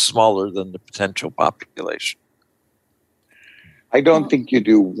much smaller than the potential population. I don't think you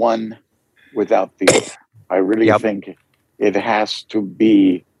do one without the other. I really think it has to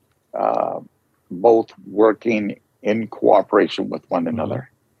be both working in cooperation with one another.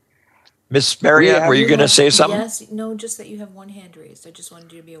 Miss Marianne, were you going to say something? Yes, no, just that you have one hand raised. I just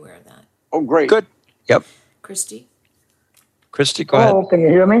wanted you to be aware of that. Oh, great. Good. Yep. Christy, go ahead. Oh, can you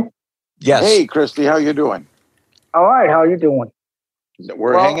hear me? Yes. Hey, Christy, how you doing? All right, how you doing?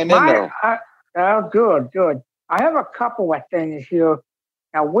 We're hanging in there. Good. I have a couple of things here.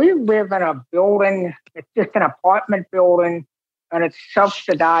 Now, we live in a building, it's just an apartment building, and it's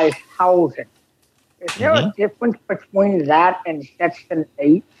subsidized housing. Is there a difference between that and Section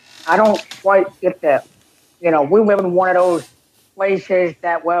 8? I don't quite get that. We live in one of those places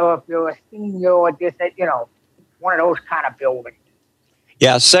that, well, if you're a senior or just, one of those kind of buildings.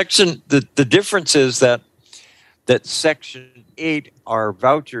 Yeah, the difference is that Section 8 are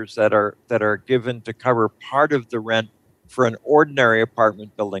vouchers that are given to cover part of the rent for an ordinary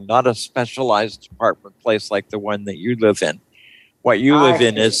apartment building, not a specialized apartment place like the one that you live in. What you live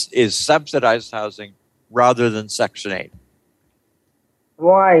in is subsidized housing rather than Section 8.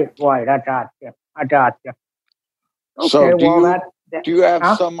 Right. I got you. Okay, So do you have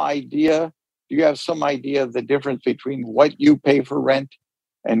huh? some idea? Do you have some idea of the difference between what you pay for rent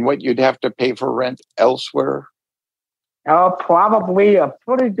and what you'd have to pay for rent elsewhere? Probably a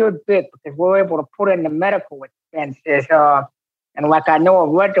pretty good bit because we're able to put in the medical expenses. And like I know a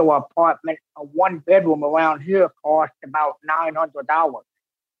regular apartment, a one bedroom around here costs about $900.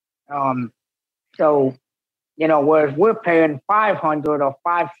 So whereas we're paying 500 or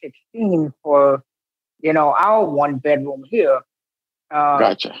 516 for our one bedroom here.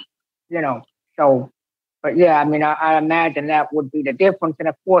 Gotcha. So, but yeah, I mean, I imagine that would be the difference. And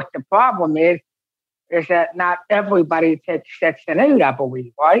of course, the problem is that not everybody takes Section 8, I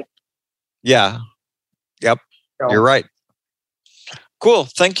believe, right? Yeah. Yep. So, You're right. Cool.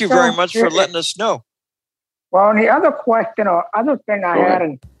 Thank you very much for letting us know. Well, and the other question or other thing I had,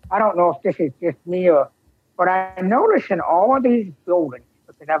 and I don't know if this is just me but I notice in all of these buildings,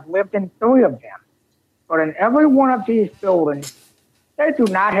 because I've lived in 3 of them, but in every one of these buildings, they do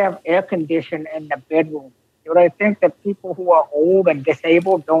not have air conditioning in the bedroom. Do they think that people who are old and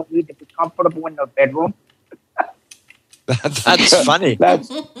disabled don't need to be comfortable in their bedroom? That's funny.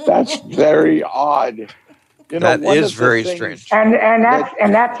 That's very odd. That is very strange. And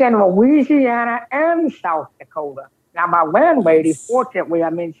that's in Louisiana and South Dakota. Now my landlady, fortunately,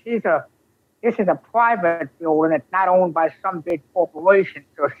 I mean this is a private building. It's not owned by some big corporation.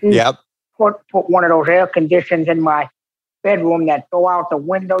 So she put one of those air conditioners in my bedroom that go out the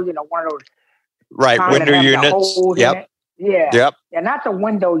window, one of those window units. Yep. Yeah, not the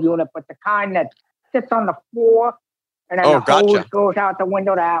window unit, but the kind that sits on the floor and then the hose goes out the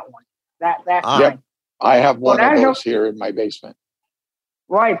window. That one, that kind. Yep. I have one of those here in my basement.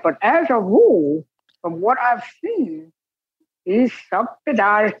 Right, but as a rule, from what I've seen, these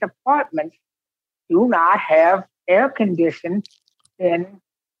subsidized apartments do not have air conditioning in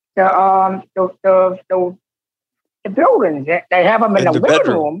the buildings. They have them in the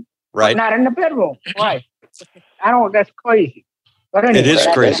living room, right? But not in the bedroom, right? That's crazy. But anyway, it is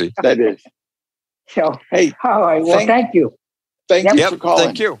crazy. That is. So hey, all right. Well, thank you. Thank you for calling.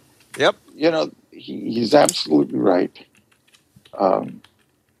 Thank you. Yep. He's absolutely right.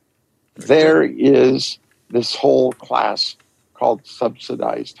 There is this whole class called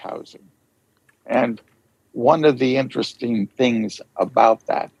subsidized housing. And one of the interesting things about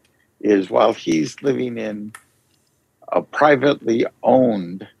that is while he's living in a privately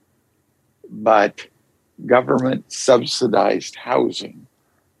owned but government subsidized housing,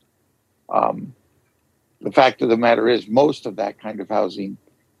 the fact of the matter is most of that kind of housing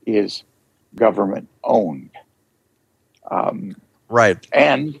is government owned. Right.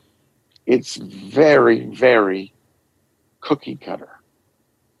 And it's very, very cookie cutter.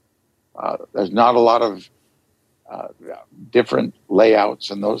 There's not a lot of different layouts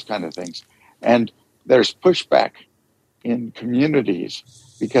and those kind of things. And there's pushback in communities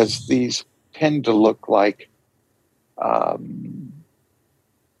because these tend to look like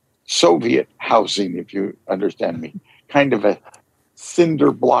Soviet housing, if you understand me. Kind of a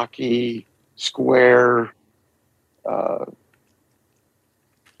cinder blocky, square.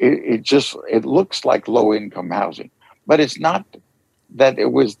 It looks like low income housing, but it's not that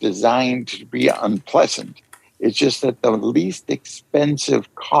it was designed to be unpleasant. It's just that the least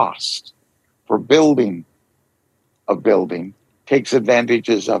expensive cost for building a building takes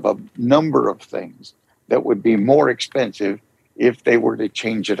advantages of a number of things that would be more expensive if they were to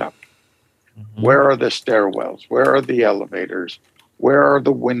change it up. Mm-hmm. Where are the stairwells? Where are the elevators? Where are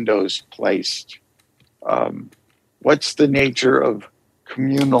the windows placed? What's the nature of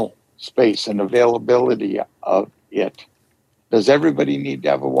communal space and availability of it? Does everybody need to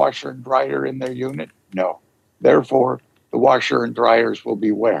have a washer and dryer in their unit? No. Therefore, the washer and dryers will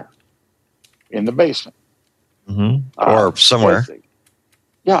be where? In the basement. Mm-hmm. Or somewhere.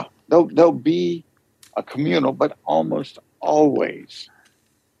 Yeah, they'll be a communal, but almost always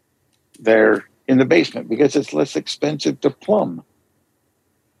they're in the basement because it's less expensive to plumb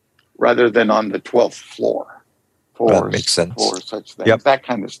rather than on the 12th floor that makes sense. For such things, that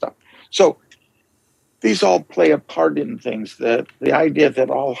kind of stuff. So these all play a part in things. The idea that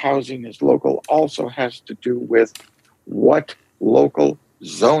all housing is local also has to do with what local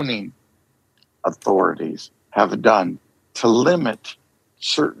zoning authorities have done to limit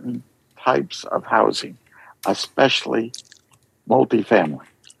certain types of housing, especially multifamily.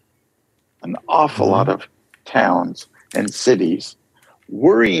 An awful lot of towns and cities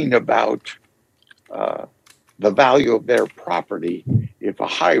worrying about the value of their property if a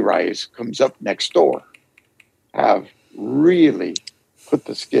high-rise comes up next door have really put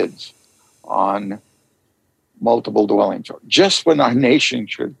the skids on multiple dwellings, just when our nation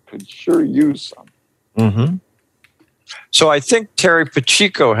could sure use some. Mm-hmm. So I think Terry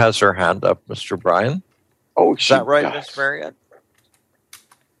Pacheco has her hand up, Mr. Brian. Oh, is that right, Miss Mariette?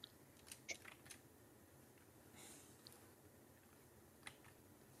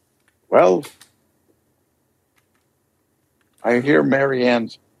 Well, I hear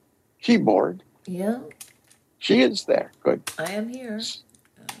Marianne's keyboard. Yeah, She is there. Good. I am here.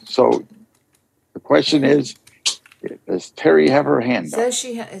 So the question is, does Terry have her hand up? It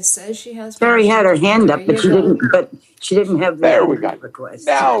says she has. Terry had her hand up, but There you she didn't have the There we got it. request.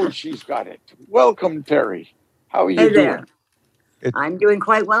 Now she's got it. Welcome, Terry. How are you Hey doing? there. I'm doing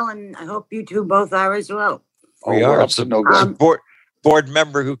quite well, and I hope you two both are as well. We we're are. up It's to a no good. board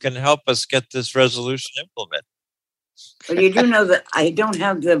member who can help us get this resolution implemented. Well, you do know that I don't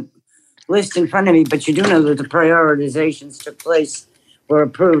have the list in front of me, but you do know that the prioritizations took place, were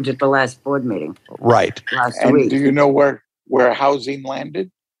approved at the last board meeting Right. last And week. do you know where housing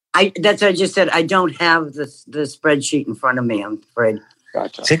landed? That's what I just said. I don't have the spreadsheet in front of me, I'm afraid.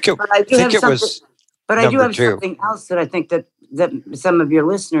 Gotcha. I think it, But I do have something. was But I do number have 2. something else that I think that some of your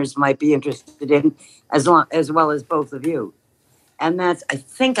listeners might be interested in, as well as both of you. And that's, I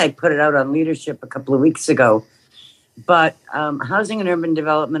think I put it out on Leadership a couple of weeks ago, but Housing and Urban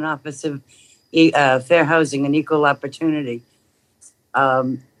Development Office of Fair Housing and Equal Opportunity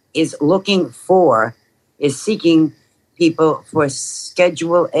is seeking people for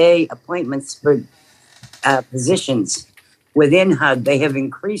Schedule A appointments for positions within HUD. They have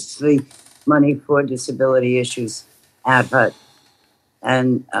increased the money for disability issues at HUD.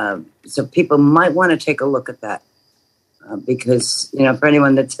 And so people might want to take a look at that because, for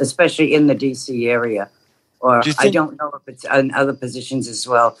anyone that's especially in the DC area, or I don't know if it's on other positions as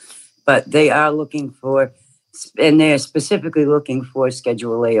well, but they are looking for, and they're specifically looking for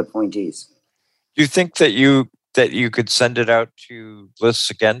Schedule A appointees. Do you think that you could send it out to lists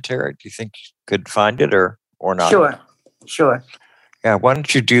again, Terry? Do you think you could find it or not? Sure. Yeah, why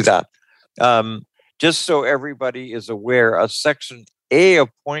don't you do that? Just so everybody is aware, a Section A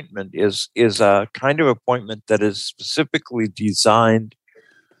appointment is a kind of appointment that is specifically designed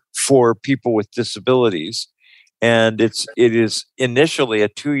for people with disabilities, and it is initially a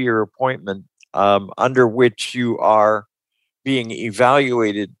 2-year appointment under which you are being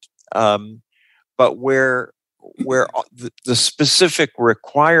evaluated, but where the specific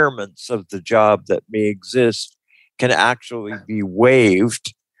requirements of the job that may exist can actually be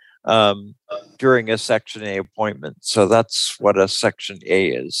waived during a Section A appointment. So that's what a Section A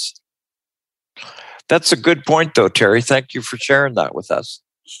is. That's a good point, though, Terry. Thank you for sharing that with us.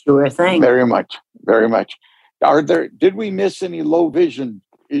 Sure thing. Very much. Very much. Did we miss any low vision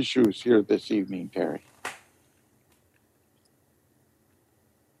issues here this evening, Terry?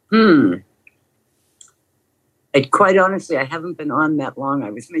 Quite honestly, I haven't been on that long. I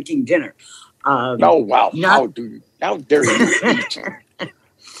was making dinner. How dare you eat?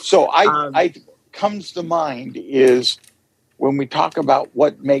 So I comes to mind is when we talk about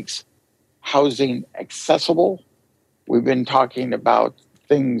what makes housing accessible, we've been talking about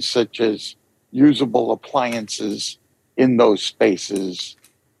things such as usable appliances in those spaces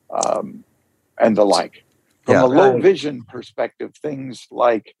and the like. From a low vision perspective, things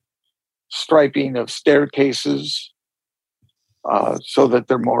like striping of staircases so that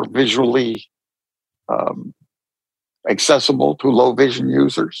they're more visually accessible to low vision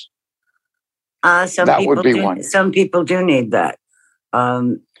users. Some people do need that.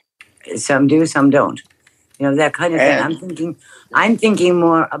 Some do, some don't. That kind of thing. I'm thinking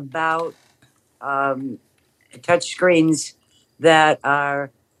more about touch screens that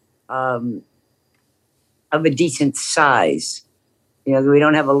are of a decent size. We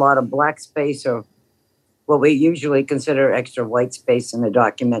don't have a lot of black space or what we usually consider extra white space in a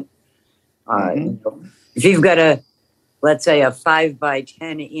document. If you've got let's say a 5 by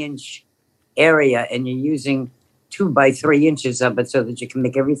 10 inch area and you're using 2 by 3 inches of it so that you can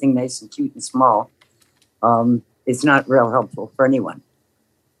make everything nice and cute and small, it's not real helpful for anyone.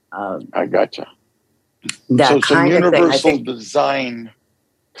 I gotcha. That some kind of universal thing, design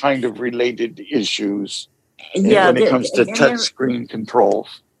kind of related issues Yeah, when it comes to touch screen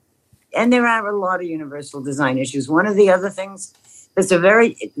controls. And there are a lot of universal design issues. One of the other things this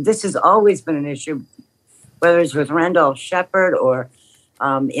has always been an issue, whether it's with Randolph Sheppard or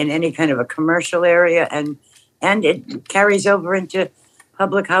in any kind of a commercial area, and it carries over into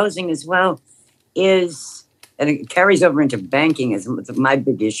public housing as well, and it carries over into banking is my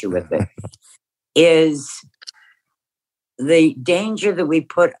big issue with it, is the danger that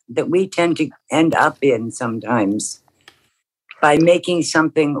we tend to end up in sometimes by making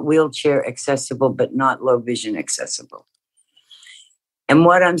something wheelchair accessible but not low vision accessible. And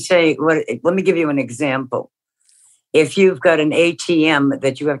what I'm saying, let me give you an example. If you've got an ATM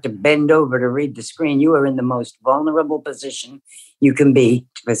that you have to bend over to read the screen, you are in the most vulnerable position you can be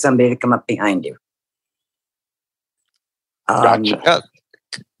for somebody to come up behind you. Gotcha.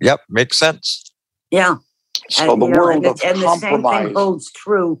 Yep, makes sense. Yeah. So the world of and the same thing holds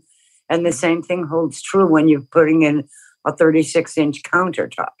true. And the same thing holds true when you're putting in a 36-inch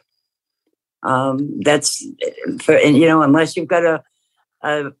countertop. That's for, unless you've got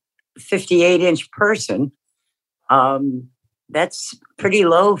a 58-inch person, that's pretty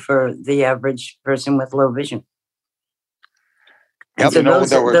low for the average person with low vision. Yep. So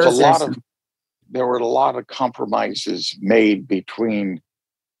there were a lot of compromises made between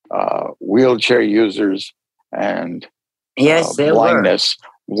wheelchair users and blindness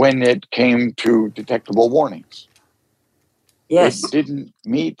when it came to detectable warnings. Yes. It didn't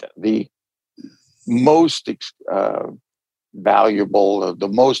meet the most valuable, the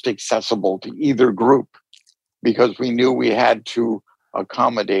most accessible to either group, because we knew we had to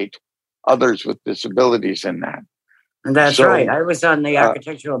accommodate others with disabilities in that. That's right. I was on the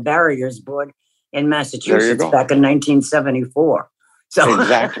Architectural Barriers Board in Massachusetts back in 1974. So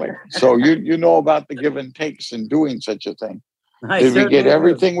exactly. So you know about the give and takes in doing such a thing. Did we get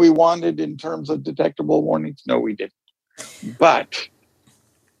everything we wanted in terms of detectable warnings? No, we didn't. But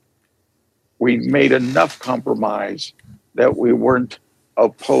we made enough compromise that we weren't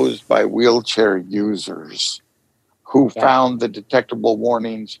opposed by wheelchair users who found the detectable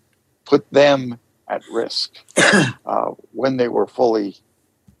warnings put them at risk when they were fully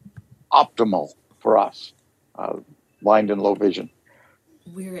optimal for us, blind and low vision.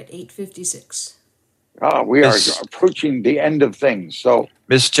 We're at 8:56. We are approaching the end of things. So,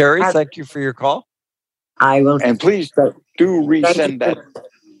 Ms. Terry, thank you for your call. I will. And please do resend that.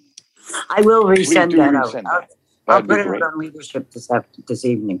 I will resend that out. I'll put it great. on leadership this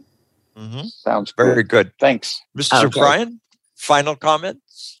evening. Mm-hmm. Sounds very good. Thanks. Mr. Bryan, final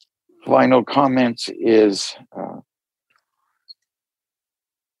comments? Final comments is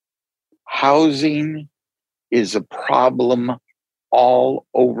housing is a problem all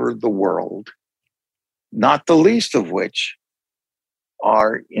over the world, not the least of which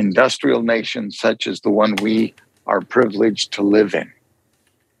are industrial nations such as the one we are privileged to live in.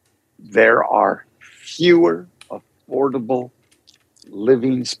 There are fewer affordable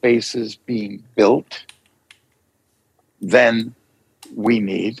living spaces being built than we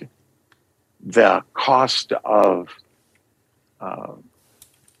need. The cost of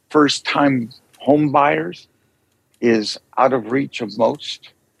first-time home buyers is out of reach of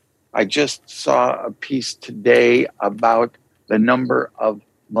most. I just saw a piece today about the number of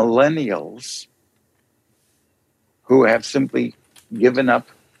millennials who have simply given up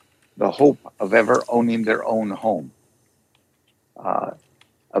the hope of ever owning their own home.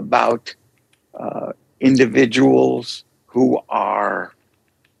 About individuals who are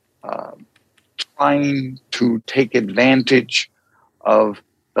trying to take advantage of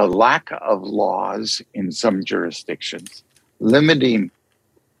the lack of laws in some jurisdictions, limiting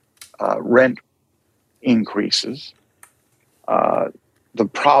rent increases, the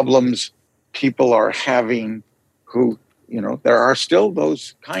problems people are having who, there are still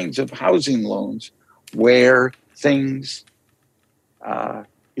those kinds of housing loans where things,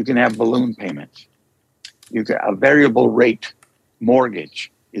 you can have balloon payments. A variable rate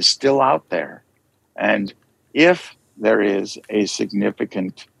mortgage is still out there. And if there is a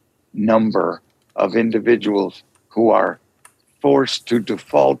significant number of individuals who are forced to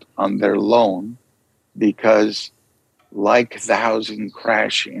default on their loan because, like the housing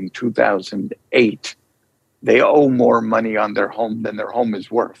crash in 2008, they owe more money on their home than their home is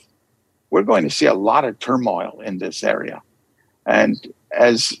worth. We're going to see a lot of turmoil in this area. And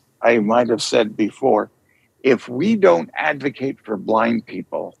as I might have said before, if we don't advocate for blind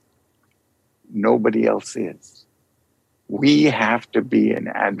people, nobody else is. We have to be an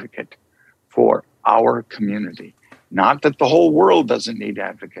advocate for our community. Not that the whole world doesn't need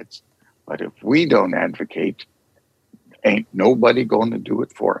advocates, but if we don't advocate, ain't nobody going to do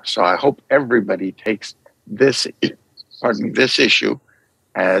it for us. So I hope everybody takes this issue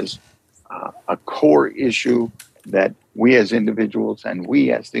as a core issue that we as individuals and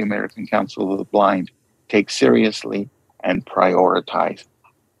we as the American Council of the Blind take seriously and prioritize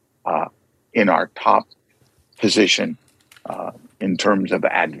in our top position in terms of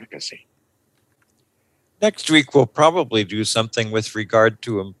advocacy. Next week, we'll probably do something with regard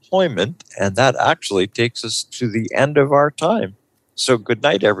to employment, and that actually takes us to the end of our time. So good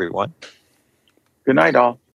night, everyone. Good night, all.